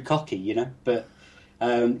get too cocky, you know. But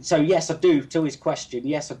so yes, I do. To his question,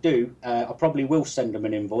 yes, I do. I probably will send him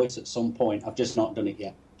an invoice at some point. I've just not done it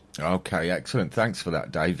yet. Okay, excellent. Thanks for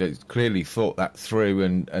that, Dave. It's clearly thought that through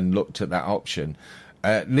and looked at that option.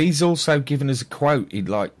 Lee's also given us a quote he'd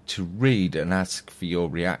like to read and ask for your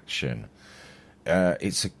reaction.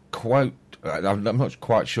 It's a quote. I'm not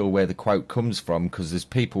quite sure where the quote comes from because there's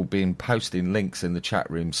people been posting links in the chat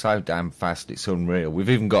room so damn fast it's unreal. We've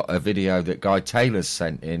even got a video that Guy Taylor's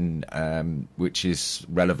sent in, which is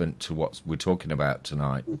relevant to what we're talking about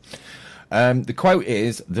tonight. The quote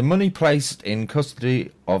is, "The money placed in custody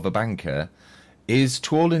of a banker is,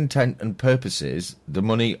 to all intent and purposes, the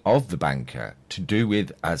money of the banker, to do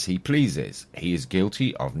with as he pleases. He is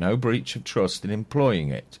guilty of no breach of trust in employing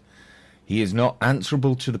it. He is not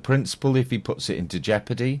answerable to the principal if he puts it into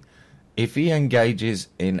jeopardy. If he engages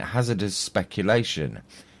in hazardous speculation,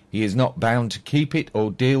 he is not bound to keep it or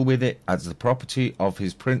deal with it as the property of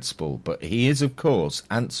his principal, but he is, of course,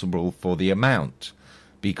 answerable for the amount,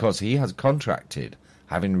 because he has contracted,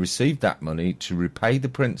 having received that money, to repay the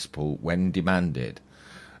principal when demanded."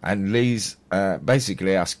 And Lee's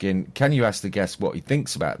basically asking, can you ask the guest what he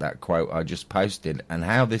thinks about that quote I just posted and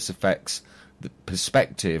how this affects the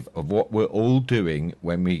perspective of what we're all doing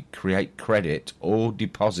when we create credit or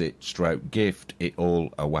deposit / gift it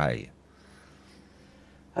all away?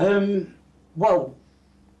 Well,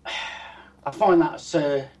 I find that's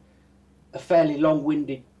a fairly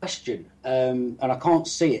long-winded question, and I can't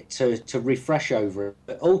see it to refresh over it.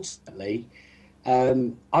 But ultimately,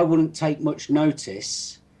 I wouldn't take much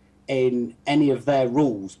notice in any of their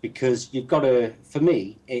rules, because you've got to, for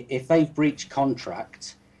me, if they've breached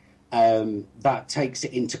contract, that takes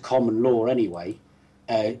it into common law anyway,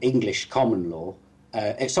 English common law,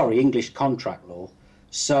 English contract law.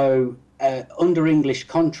 So under English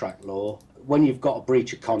contract law, when you've got a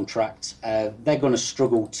breach of contract, they're going to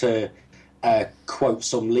struggle to quote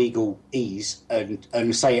some legal ease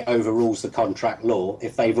and say it overrules the contract law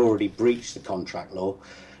if they've already breached the contract law.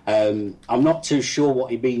 I'm not too sure what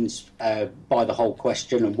he means by the whole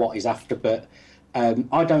question and what he's after, but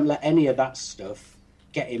I don't let any of that stuff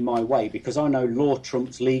get in my way, because I know law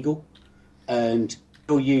trumps legal, and if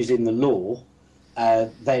you're using the law,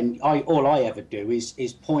 then all I ever do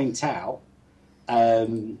is point out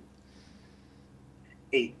I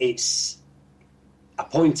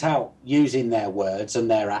point out, using their words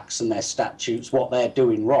and their acts and their statutes, what they're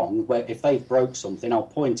doing wrong. Where if they've broke something, I'll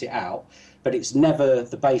point it out, but it's never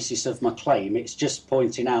the basis of my claim. It's just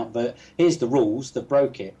pointing out that here's the rules, that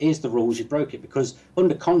broke it. Here's the rules, you broke it. Because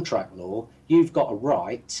under contract law, you've got a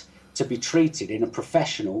right to be treated in a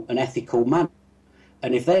professional and ethical manner.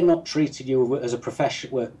 And if they're not treating you as a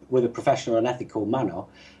with a professional and ethical manner,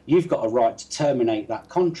 you've got a right to terminate that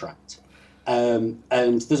contract. And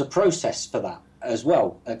there's a process for that as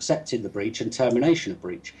well, accepting the breach and termination of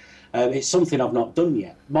breach. It's something I've not done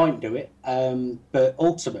yet. Might do it, but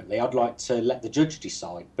ultimately I'd like to let the judge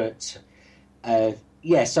decide. But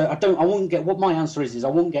yeah, so I wouldn't get, what my answer is I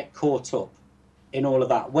wouldn't get caught up in all of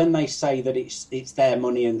that. When they say that it's their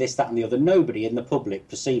money and this, that and the other, nobody in the public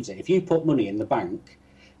perceives it. If you put money in the bank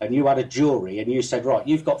and you had a jury and you said, right,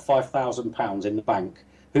 you've got £5,000 in the bank,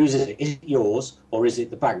 whose is it? Is it yours or is it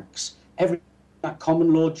the bank's? That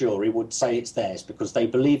common law jury would say it's theirs because they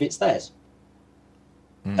believe it's theirs.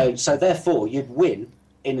 So therefore you'd win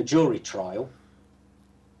in a jury trial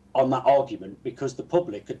on that argument, because the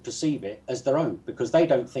public could perceive it as their own, because they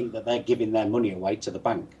don't think that they're giving their money away to the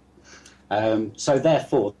bank. So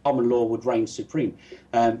therefore common law would reign supreme.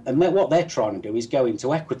 And what they're trying to do is go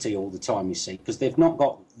into equity all the time, you see, because they've not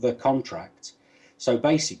got the contract. So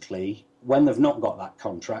basically, when they've not got that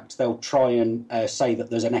contract, they'll try and say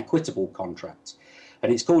that there's an equitable contract.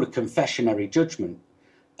 And it's called a confessionary judgment.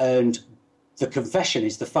 And the confession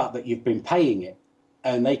is the fact that you've been paying it,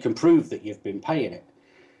 and they can prove that you've been paying it.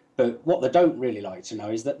 But what they don't really like to know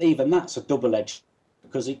is that even that's a double-edged,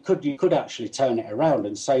 because you could actually turn it around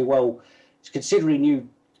and say, well, considering you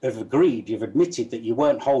have agreed, you've admitted that you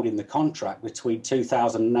weren't holding the contract between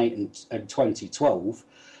 2008 and 2012,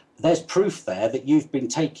 there's proof there that you've been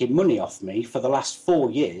taking money off me for the last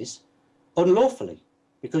 4 years unlawfully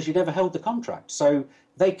because you never held the contract. So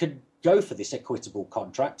they could go for this equitable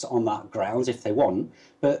contract on that grounds if they want.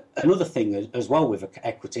 But another thing as well with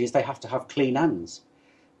equity is they have to have clean hands.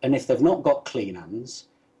 And if they've not got clean hands,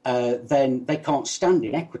 then they can't stand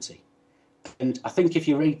in equity. And I think if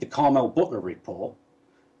you read the Carmel Butler report,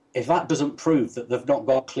 if that doesn't prove that they've not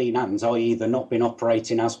got clean hands, i.e. they're not been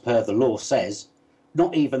operating as per the law says,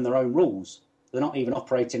 not even their own rules, they're not even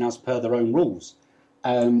operating as per their own rules,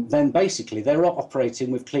 then basically they're not operating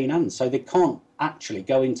with clean hands. So they can't actually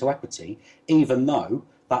go into equity, even though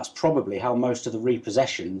that's probably how most of the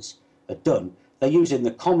repossessions are done. They're using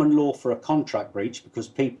the common law for a contract breach because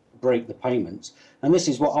people break the payments. And this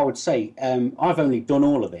is what I would say. I've only done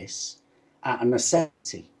all of this at a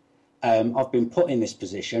necessity. I've been put in this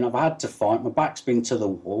position. I've had to fight. My back's been to the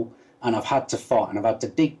wall, and I've had to fight, and I've had to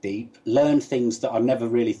dig deep, learn things that I never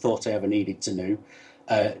really thought I ever needed to know.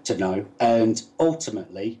 And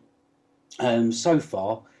ultimately, so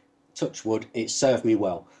far, touch wood, it's served me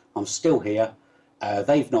well. I'm still here.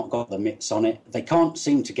 They've not got the mitts on it. They can't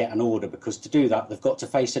seem to get an order because to do that, they've got to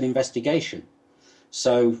face an investigation.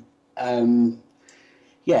 So,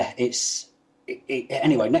 yeah,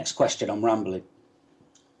 anyway, next question. I'm rambling.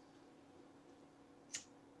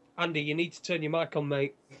 Andy, you need to turn your mic on,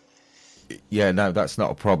 mate. Yeah, no, that's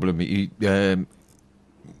not a problem.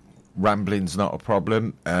 Rambling's not a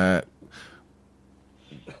problem. I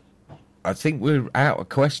think we're out of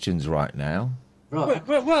questions right now. Right.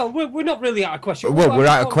 Well, we're not really out of questions. Well, we're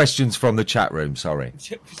out of questions from the chat room, sorry.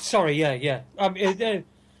 Sorry, yeah.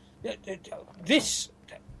 This...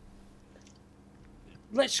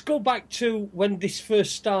 Let's go back to when this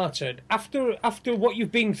first started. After what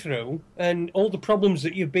you've been through and all the problems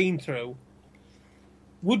that you've been through,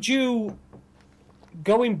 would you,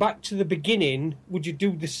 going back to the beginning, would you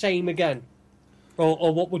do the same again?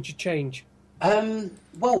 Or what would you change?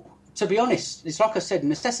 Well, to be honest, it's like I said,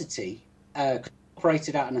 necessity,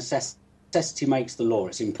 operated out of necessity makes the law.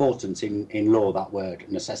 It's important in law, that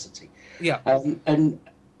word, necessity. Yeah. And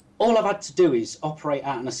all I've had to do is operate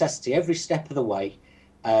out of necessity every step of the way.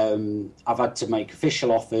 I've had to make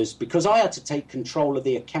official offers because I had to take control of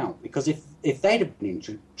the account, because if they'd have been in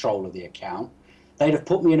control of the account, they'd have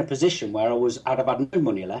put me in a position where I'd have had no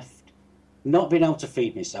money left, not been able to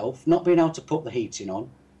feed myself, not been able to put the heating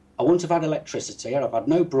on. I wouldn't have had electricity. I'd have had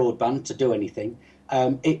no broadband to do anything.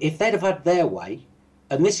 If they'd have had their way,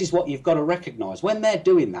 and this is what you've got to recognise, when they're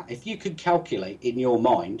doing that, if you could calculate in your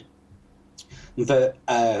mind that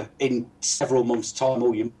in several months' time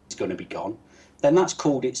all your money's going to be gone, then that's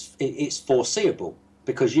called it's foreseeable,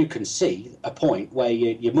 because you can see a point where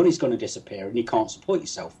your money's going to disappear and you can't support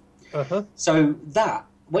yourself. Uh-huh. So that,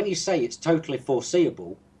 when you say it's totally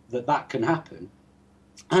foreseeable that can happen,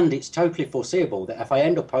 and it's totally foreseeable that if I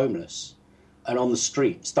end up homeless and on the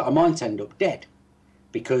streets, that I might end up dead,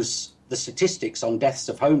 because the statistics on deaths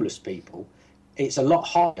of homeless people, it's a lot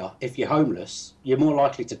higher if you're homeless. You're more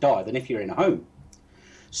likely to die than if you're in a home.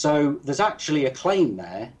 So there's actually a claim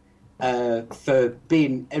there for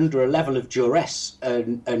being under a level of duress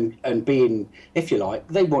and being, if you like,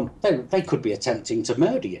 they could be attempting to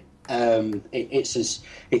murder you.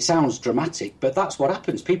 It sounds dramatic, but that's what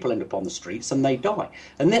happens. People end up on the streets and they die,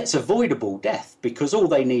 and that's avoidable death, because all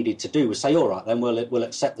they needed to do was say, all right, then we'll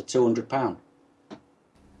accept the £200.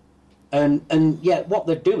 And yet what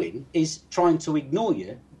they're doing is trying to ignore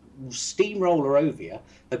you, steamroller over you,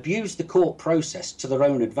 abuse the court process to their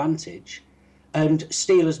own advantage, and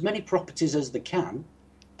steal as many properties as they can.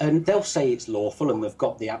 And they'll say it's lawful and they've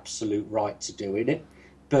got the absolute right to doing it.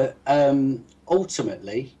 But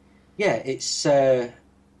ultimately, yeah, it's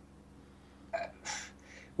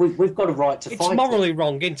we've got a right to fight. It's morally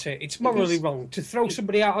wrong, isn't it? It's morally wrong to throw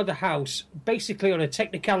somebody out of the house basically on a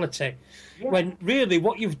technicality, when really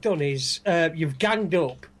what you've done is you've ganged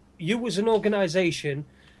up. You as an organisation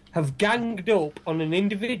have ganged up on an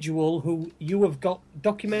individual who you have got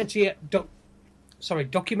documentary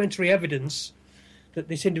evidence that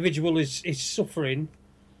this individual is suffering.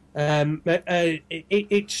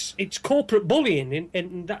 It's corporate bullying,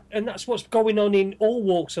 and that's what's going on in all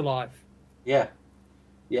walks of life. Yeah.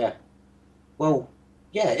 Well,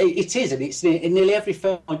 yeah, it is, and it's in nearly every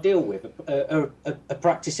firm I deal with are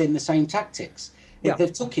practicing the same tactics. Yeah. They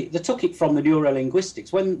took it from the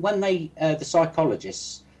neurolinguistics when the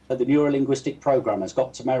psychologists that the neurolinguistic programmers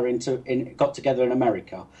got together in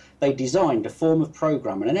America. They designed a form of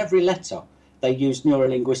programming, and every letter they used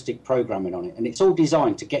neurolinguistic programming on it, and it's all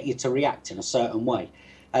designed to get you to react in a certain way.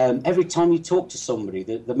 Every time you talk to somebody,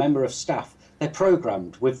 the member of staff, they're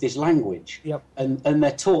programmed with this language, Yep. and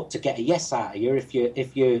they're taught to get a yes out of you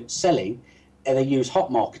if you're selling. And they use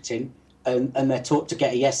hot marketing, and they're taught to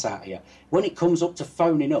get a yes out of you. When it comes up to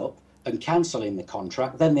phoning up and cancelling the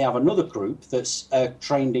contract, then they have another group that's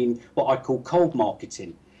trained in what I call cold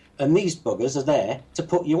marketing. And these buggers are there to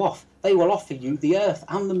put you off. They will offer you the earth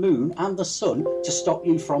and the moon and the sun to stop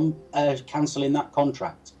you from cancelling that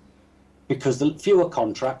contract. Because the fewer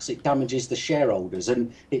contracts, it damages the shareholders.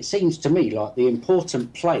 And it seems to me like the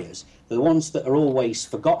important players, the ones that are always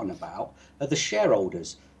forgotten about, are the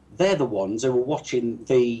shareholders. They're the ones who are watching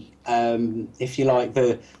the, if you like,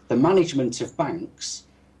 the management of banks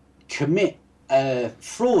commit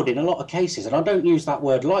fraud in a lot of cases. And I don't use that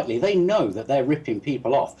word lightly. They know that they're ripping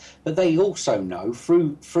people off, but they also know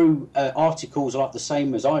through articles like the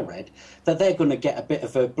same as I read that they're going to get a bit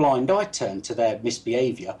of a blind eye turn to their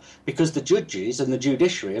misbehaviour, because the judges and the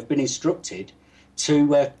judiciary have been instructed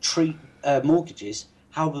to treat mortgages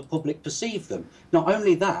how the public perceive them. Not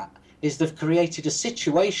only that, is they've created a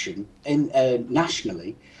situation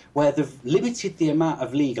nationally where they've limited the amount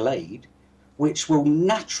of legal aid, which will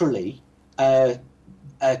naturally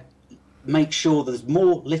make sure there's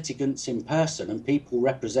more litigants in person and people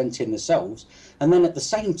representing themselves. And then at the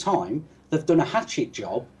same time, they've done a hatchet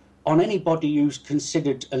job on anybody who's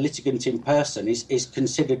considered a litigant in person is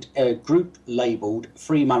considered a group labelled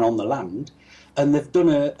free man on the land. And they've done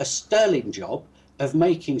a sterling job of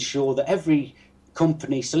making sure that every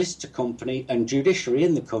company, solicitor company and judiciary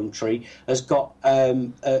in the country has got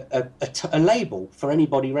a label for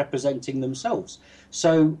anybody representing themselves.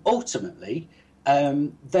 So ultimately,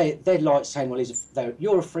 they're like saying, well,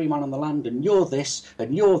 you're a free man on the land and you're this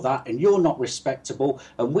and you're that and you're not respectable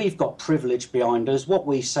and we've got privilege behind us. What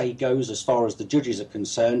we say goes as far as the judges are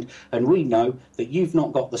concerned, and we know that you've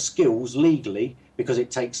not got the skills legally, because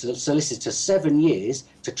it takes a solicitor 7 years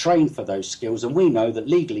to train for those skills, and we know that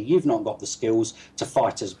legally you've not got the skills to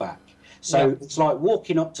fight us back. So It's like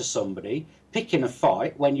walking up to somebody, picking a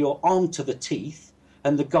fight when you're armed to the teeth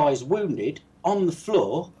and the guy's wounded on the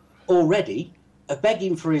floor already,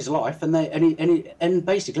 begging for his life, and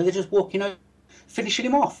basically they're just walking over, finishing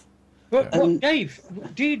him off. But Dave,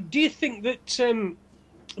 do you think that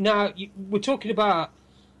now we're talking about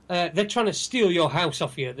they're trying to steal your house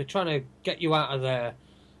off you, they're trying to get you out of there,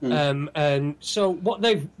 and so what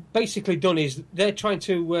they've basically done is they're trying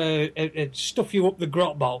to stuff you up the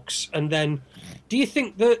grot box, and then do you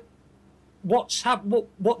think that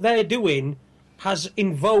what they're doing has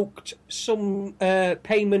invoked some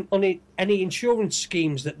payment on any insurance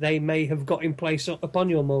schemes that they may have got in place upon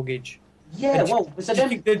your mortgage? Yeah, do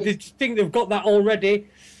you think they've got that already,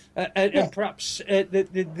 and perhaps they're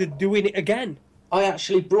doing it again? I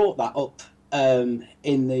actually brought that up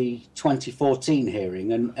in the 2014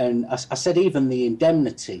 hearing, and I said even the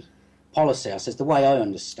indemnity policy, I said the way I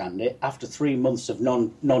understand it, after 3 months of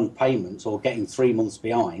non-payment or getting 3 months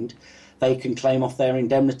behind, they can claim off their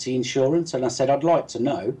indemnity insurance. And I said, I'd like to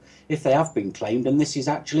know if they have been claimed and this is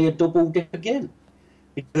actually a double dip again.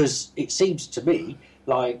 Because it seems to me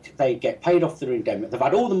like they get paid off their indemnity. They've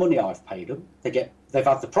had all the money I've paid them. They've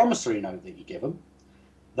had the promissory note that you give them.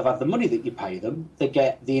 They've had the money that you pay them. They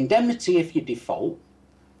get the indemnity if you default.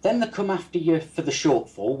 Then they come after you for the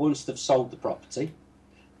shortfall once they've sold the property.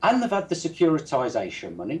 And they've had the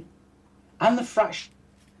securitisation money. And the fraction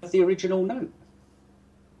of the original note.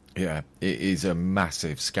 Yeah, it is a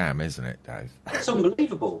massive scam, isn't it, Dave? It's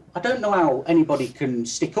unbelievable. I don't know how anybody can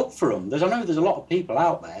stick up for them. I know there's a lot of people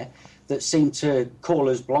out there that seem to call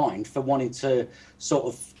us blind for wanting to sort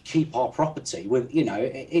of keep our property. With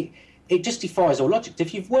it just defies all logic.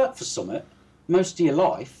 If you've worked for Summit most of your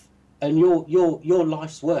life and your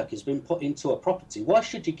life's work has been put into a property, why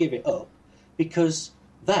should you give it up? Because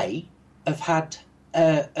they have had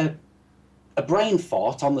a brain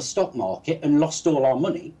fart on the stock market and lost all our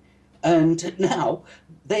money. And now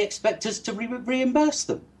they expect us to reimburse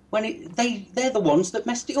them when they're the ones that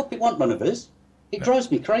messed it up. It wasn't none of us. It drives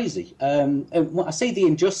me crazy. And I see the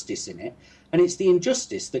injustice in it, and it's the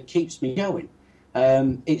injustice that keeps me going.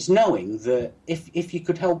 It's knowing that if you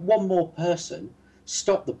could help one more person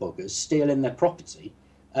stop the buggers stealing their property,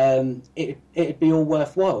 it'd be all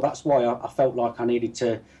worthwhile. That's why I felt like I needed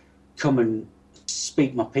to come and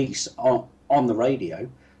speak my piece on the radio.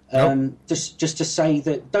 Just to say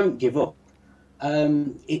that don't give up.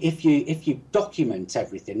 if you document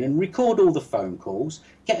everything and record all the phone calls,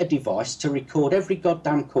 get a device to record every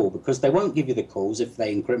goddamn call, because they won't give you the calls if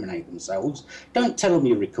they incriminate themselves. Don't tell them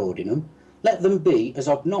you're recording them. Let them be as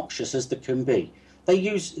obnoxious as they can be.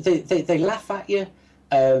 They laugh at you.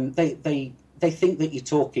 They think that you're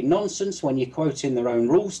talking nonsense when you're quoting their own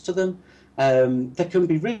rules to them. They can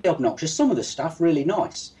be really obnoxious. Some of the staff really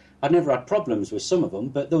nice. I never had problems with some of them,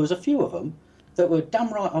 but there was a few of them that were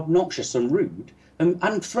damn right obnoxious and rude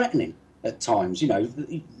and threatening at times,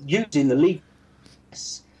 using the legal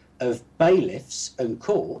of bailiffs and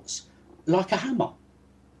courts like a hammer.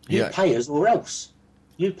 You pay us or else.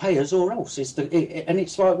 You pay us or else. And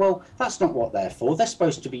it's like, well, that's not what they're for. They're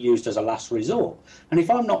supposed to be used as a last resort. And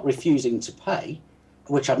if I'm not refusing to pay,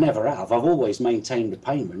 which I never have, I've always maintained a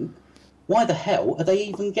payment, why the hell are they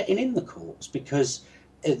even getting in the courts? Because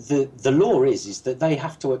the law is that they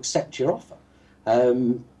have to accept your offer.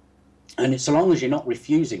 And it's so long as you're not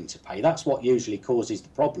refusing to pay, that's what usually causes the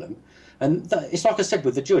problem. And it's like I said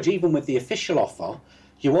with the judge, even with the official offer,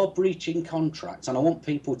 you are breaching contracts. And I want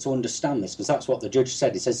people to understand this, because that's what the judge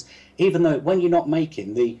said. He says, even though when you're not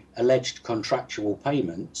making the alleged contractual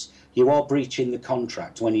payments, you are breaching the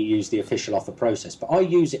contract when you use the official offer process. But I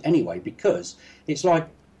use it anyway, because it's like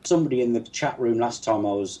somebody in the chat room last time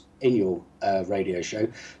I was in your radio show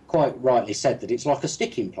quite rightly said that it's like a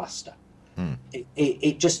sticking plaster.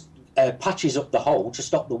 It just patches up the hole to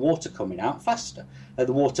stop the water coming out faster,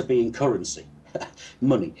 the water being currency,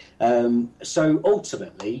 money. So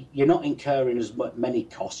ultimately, you're not incurring as many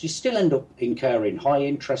costs. You still end up incurring high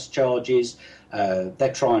interest charges.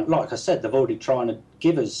 They're trying, like I said, they've already trying to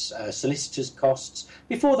give us solicitors' costs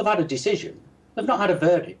before they've had a decision. They've not had a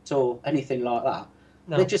verdict or anything like that.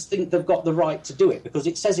 No. They just think they've got the right to do it because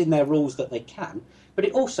it says in their rules that they can, but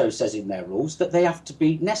it also says in their rules that they have to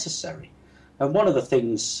be necessary. And one of the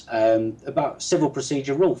things about Civil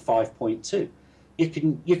Procedure Rule 5.2,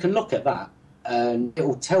 you can look at that and it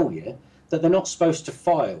will tell you that they're not supposed to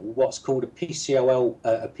file what's called a PCOL,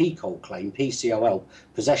 a PCOL claim, PCOL,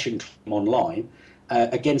 possession claim online,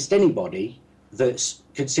 against anybody that's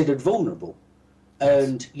considered vulnerable.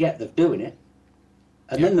 And yet they're doing it.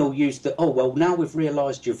 And then they'll use now we've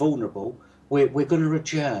realised you're vulnerable, we're going to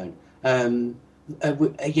adjourn.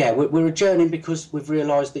 We're adjourning because we've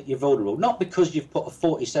realised that you're vulnerable. Not because you've put a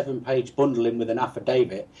 47-page bundle in with an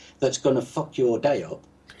affidavit that's going to fuck your day up,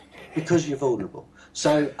 because you're vulnerable.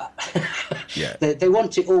 So they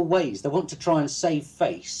want it all ways. They want to try and save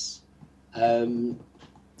face. And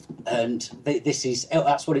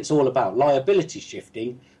that's what it's all about, liability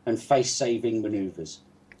shifting and face-saving manoeuvres.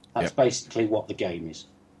 That's basically what the game is.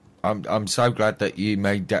 I'm so glad that you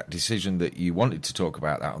made that decision, that you wanted to talk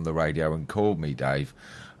about that on the radio and called me, Dave.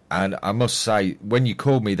 And I must say, when you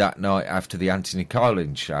called me that night after the Anthony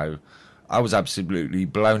Carlin show, I was absolutely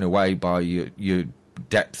blown away by your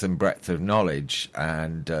depth and breadth of knowledge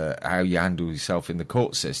and how you handle yourself in the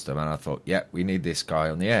court system. And I thought, we need this guy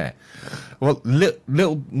on the air. Well,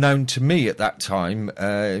 little known to me at that time,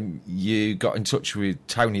 you got in touch with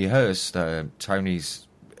Tony Hurst. Tony's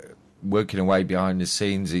working away behind the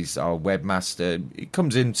scenes. He's our webmaster. He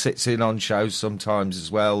comes in, sits in on shows sometimes as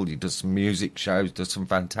well. He does some music shows, does some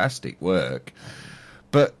fantastic work.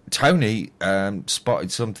 But Tony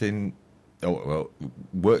spotted something,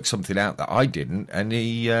 worked something out that I didn't, and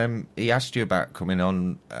he asked you about coming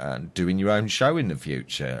on and doing your own show in the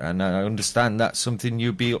future. And I understand that's something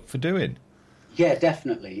you'd be up for doing. Yeah,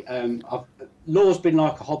 definitely. Law's been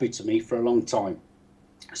like a hobby to me for a long time.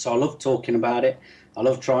 So I love talking about it. I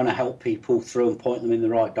love trying to help people through and point them in the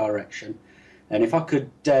right direction. And if I could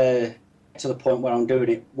get to the point where I'm doing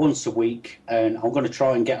it once a week, and I'm going to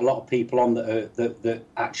try and get a lot of people on that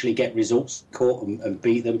actually get results in court and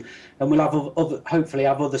beat them, and we'll have hopefully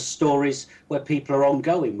have other stories where people are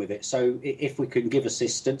ongoing with it. So if we can give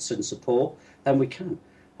assistance and support, then we can.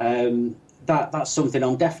 That's something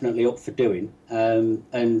I'm definitely up for doing,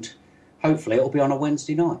 and hopefully it'll be on a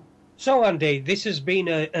Wednesday night. So Andy, this has been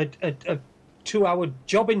a 2-hour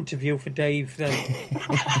job interview for Dave then.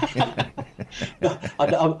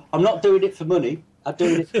 I'm not doing it for money. I'm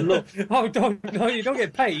doing it for love. No, you don't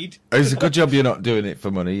get paid. It's a good job you're not doing it for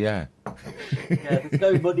money, yeah. There's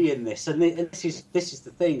no money in this. And this is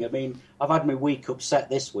the thing. I mean, I've had my week upset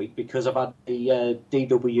this week because I've had the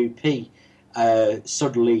DWP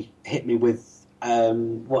suddenly hit me with,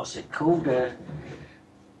 what's it called?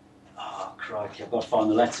 Crikey, I've got to find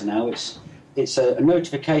the letter now. It's a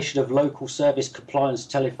notification of local service compliance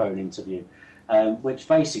telephone interview. which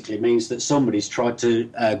basically means that somebody's tried to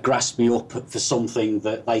grasp me up for something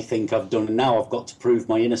that they think I've done, and now I've got to prove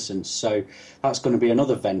my innocence. So that's going to be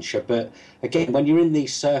another venture. But again, when you're in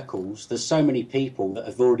these circles, there's so many people that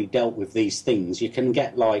have already dealt with these things. You can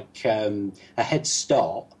get like a head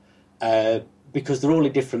start because they're all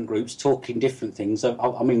in different groups talking different things.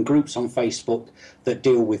 I'm in groups on Facebook that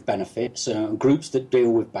deal with benefits, groups that deal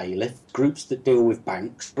with bailiff, groups that deal with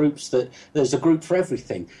banks, there's a group for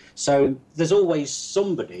everything. So there's always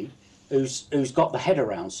somebody who's got the head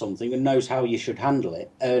around something and knows how you should handle it,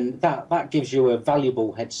 and that gives you a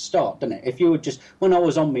valuable head start, doesn't it? If you were just, when I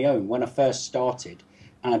was on my own, when I first started,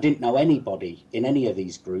 and I didn't know anybody in any of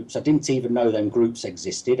these groups, I didn't even know them groups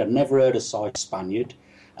existed. I'd never heard of Cy Spaniard.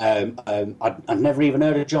 I'd never even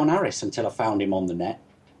heard of John Harris until I found him on the net,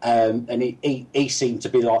 and he seemed to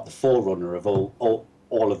be like the forerunner of all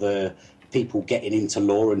of the people getting into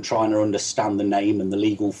law and trying to understand the name and the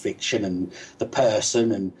legal fiction and the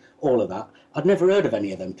person and all of that. I'd never heard of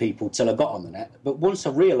any of them people till I got on the net, but once I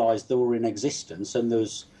realised they were in existence and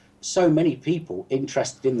there's so many people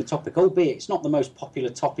interested in the topic, albeit it's not the most popular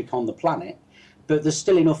topic on the planet, but there's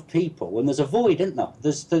still enough people, and there's a void, isn't there?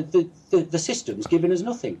 There's the system's giving us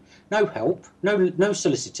nothing. No help, no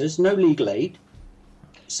solicitors, no legal aid.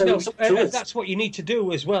 So no, that's what you need to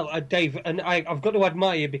do as well, Dave. And I've got to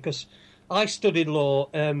admire you because I studied law.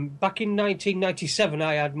 Back in 1997,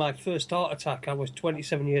 I had my first heart attack. I was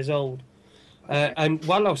 27 years old. And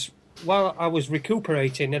while I was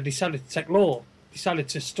recuperating, I decided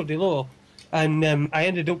to study law. And I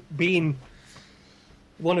ended up being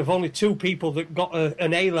one of only two people that got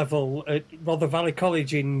an A-level at Rother Valley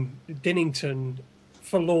College in Dinnington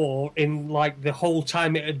for law in like the whole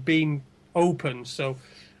time it had been open. So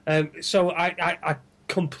I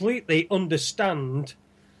completely understand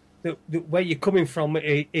that where you're coming from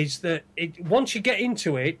is that once you get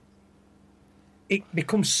into it, it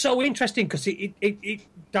becomes so interesting because it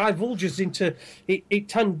divulges into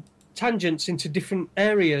tangents into different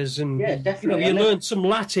areas, and definitely. You learn some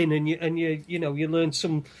Latin and you learn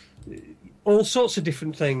some all sorts of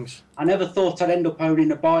different things. I never thought I'd end up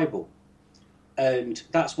owning a Bible, and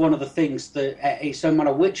that's one of the things that it's no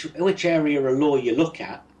matter which area of law you look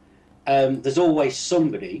at, there's always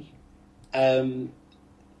somebody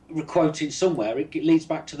quoting somewhere. It leads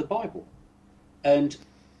back to the Bible, and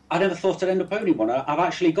I never thought I'd end up owning one. I've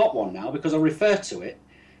actually got one now because I refer to it.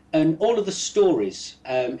 And all of the stories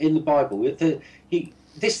in the Bible,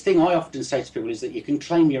 this thing I often say to people is that you can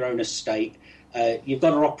claim your own estate. You've got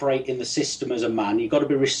to operate in the system as a man. You've got to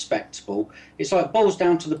be respectable. It's like it boils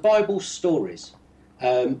down to the Bible stories,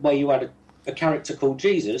 where you had a character called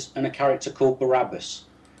Jesus and a character called Barabbas.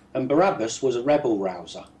 And Barabbas was a rebel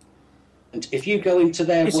rouser. And if you go into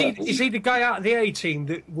their is he the guy out of the A-team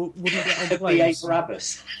that wouldn't get on B8 planes?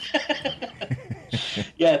 Barabbas.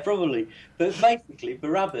 Yeah, probably. But basically,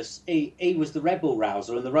 Barabbas, he was the rebel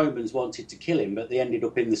rouser, and the Romans wanted to kill him, but they ended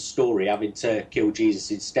up in the story having to kill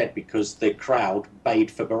Jesus instead because the crowd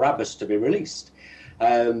bade for Barabbas to be released.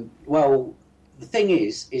 Well, the thing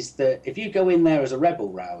is that if you go in there as a rebel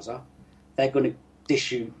rouser, they're going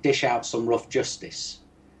to dish out some rough justice.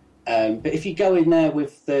 But if you go in there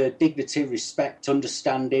with the dignity, respect,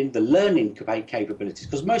 understanding, the learning capabilities,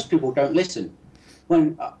 because most people don't listen.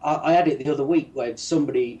 When I had it the other week where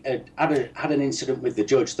somebody had an incident with the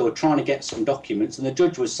judge, they were trying to get some documents, and the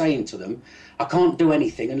judge was saying to them, I can't do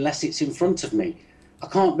anything unless it's in front of me. I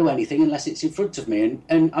can't do anything unless it's in front of me.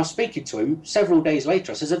 And I was speaking to him several days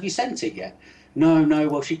later. I says, have you sent it yet? No,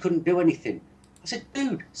 well, she couldn't do anything. I said,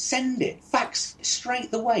 dude, send it. Fax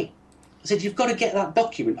straight away. I said, you've got to get that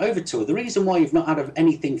document over to her. The reason why you've not had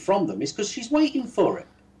anything from them is because she's waiting for it.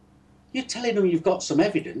 You're telling them you've got some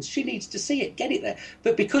evidence. She needs to see it. Get it there.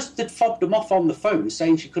 But because they'd fobbed them off on the phone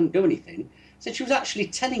saying she couldn't do anything, said she was actually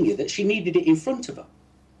telling you that she needed it in front of her.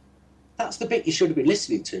 That's the bit you should have been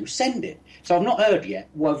listening to. Send it. So I've not heard yet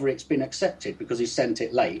whether it's been accepted because he sent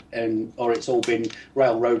it late or it's all been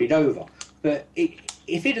railroaded over. But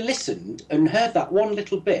if he'd have listened and heard that one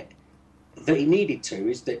little bit that he needed to,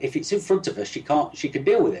 is that if it's in front of her, she can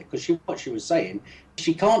deal with it, because what she was saying,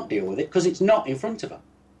 she can't deal with it because it's not in front of her.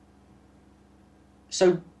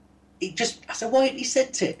 So I said, why hadn't he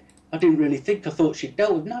sent it? I didn't really think. I thought she'd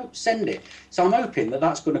dealt with. No, send it. So I'm hoping that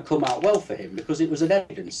that's going to come out well for him, because it was an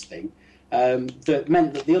evidence thing that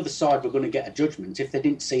meant that the other side were going to get a judgment if they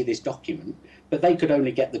didn't see this document, but they could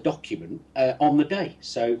only get the document on the day.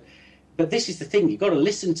 So, but this is the thing, you've got to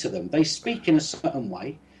listen to them. They speak in a certain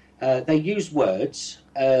way. They use words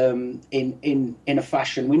in a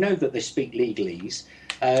fashion. We know that they speak legalese,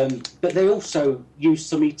 but they also use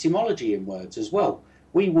some etymology in words as well.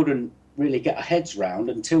 We wouldn't really get our heads round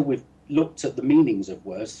until we've looked at the meanings of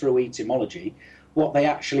words through etymology, what they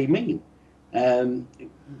actually mean.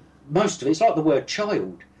 Most of it's like the word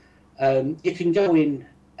child. You can go in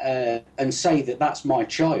and say that that's my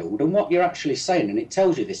child, and what you're actually saying, and it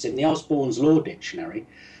tells you this in the Osborne's Law Dictionary,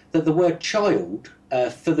 that the word child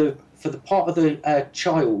for the part of the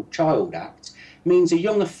Child Act means a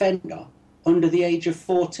young offender under the age of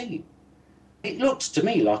 14. It looks to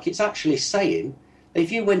me like it's actually saying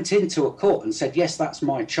if you went into a court and said, yes, that's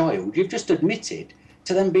my child, you've just admitted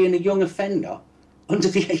to them being a young offender under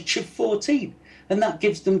the age of 14. And that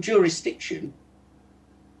gives them jurisdiction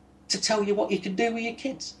to tell you what you can do with your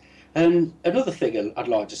kids. And another thing I'd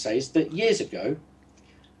like to say is that years ago,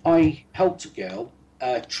 I helped a girl,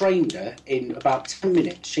 trained her in about 10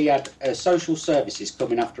 minutes. She had social services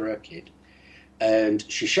coming after her kid. And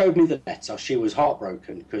she showed me the letter. She was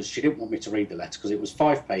heartbroken because she didn't want me to read the letter because it was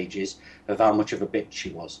 5 pages of how much of a bitch she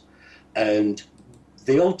was. And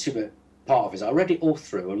the ultimate part of it is I read it all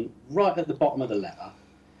through, and right at the bottom of the letter,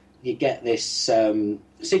 you get this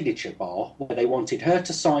signature bar where they wanted her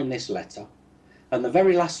to sign this letter, and the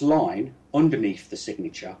very last line underneath the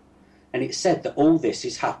signature, and it said that all this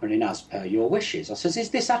is happening as per your wishes. I says, is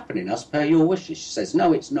this happening as per your wishes? She says,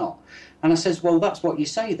 no, it's not. And I says, well, that's what you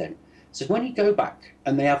say then. So when you go back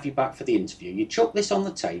and they have you back for the interview, you chuck this on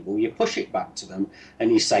the table, you push it back to them,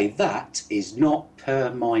 and you say, that is not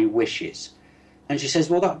per my wishes. And she says,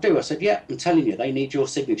 well, that'll do. I said, yeah, I'm telling you, they need your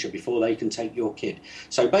signature before they can take your kid.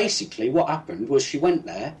 So basically what happened was she went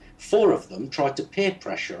there, 4 of them tried to peer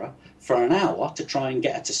pressure her for an hour to try and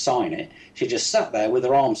get her to sign it. She just sat there with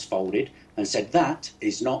her arms folded and said, that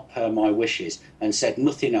is not per my wishes, and said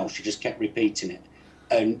nothing else. She just kept repeating it.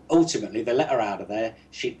 And ultimately, they let her out of there.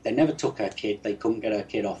 They never took her kid. They couldn't get her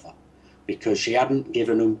kid off her because she hadn't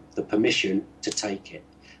given them the permission to take it.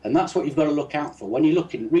 And that's what you've got to look out for. When you're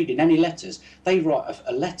reading any letters, they write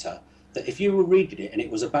a letter that if you were reading it and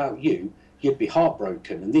it was about you, you'd be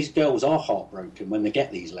heartbroken. And these girls are heartbroken when they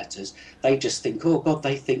get these letters. They just think, oh, God,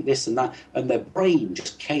 they think this and that. And their brain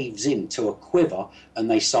just caves into a quiver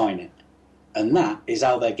and they sign it. And that is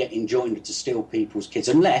how they're getting joined to steal people's kids.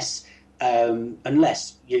 Unless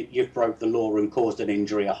you've broke the law and caused an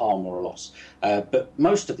injury, a harm or a loss. But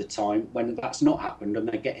most of the time, when that's not happened and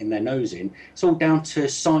they're getting their nose in, it's all down to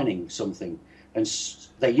signing something. And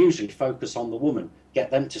they usually focus on the woman,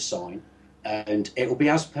 get them to sign, and it will be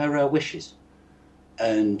as per her wishes.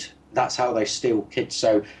 And that's how they steal kids.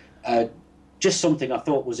 So just something I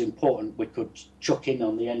thought was important we could chuck in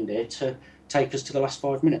on the end here to take us to the last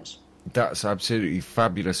 5 minutes. That's absolutely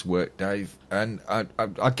fabulous work, Dave. And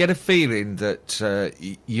I get a feeling that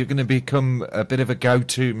you're going to become a bit of a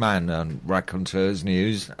go-to man on Raconteurs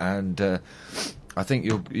News, and I think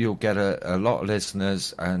you'll get a lot of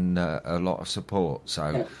listeners and a lot of support. So,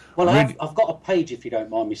 yeah. Well, really... I've got a page, if you don't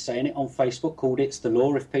mind me saying it, on Facebook called It's the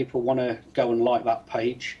Law. If people want to go and like that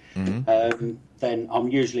page, then I'm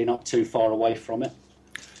usually not too far away from it.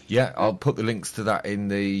 Yeah, I'll put the links to that in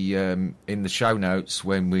the show notes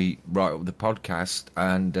when we write up the podcast,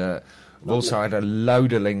 and we've also had a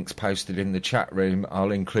load of links posted in the chat room.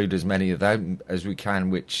 I'll include as many of them as we can,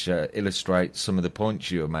 which illustrate some of the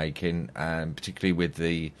points you were making, and particularly with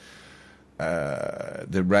the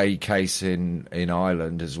Ray case in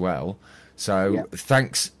Ireland as well. So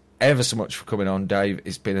thanks ever so much for coming on, Dave.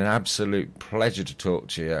 It's been an absolute pleasure to talk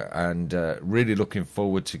to you, and really looking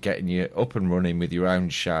forward to getting you up and running with your own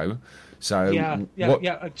show. So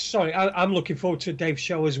Sorry, I'm looking forward to Dave's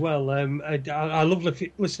show as well. I love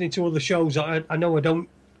listening to other shows. I know I don't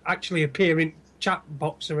actually appear in chat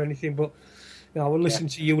box or anything, but I was listening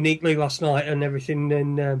to Uniquely last night and everything,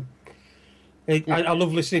 and I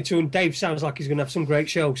love listening to him. Dave sounds like he's going to have some great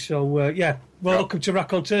shows. So welcome to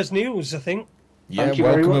Raconteurs News, I think. Yeah,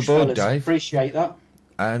 welcome aboard, fellas. Dave. Appreciate that.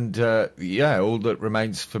 And all that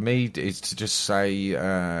remains for me is to just say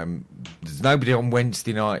there's nobody on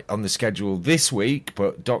Wednesday night on the schedule this week,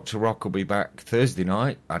 but Dr. Rock will be back Thursday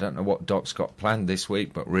night. I don't know what Doc's got planned this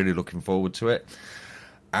week, but really looking forward to it.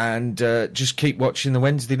 And just keep watching the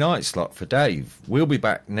Wednesday night slot for Dave. We'll be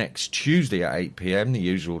back next Tuesday at 8 p.m, the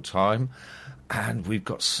usual time. And we've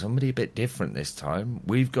got somebody a bit different this time.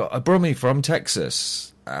 We've got a Brummie from Texas.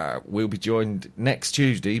 We'll be joined next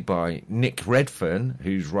Tuesday by Nick Redfern,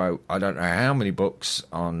 who's wrote I don't know how many books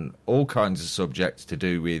on all kinds of subjects to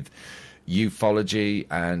do with ufology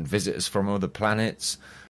and visitors from other planets.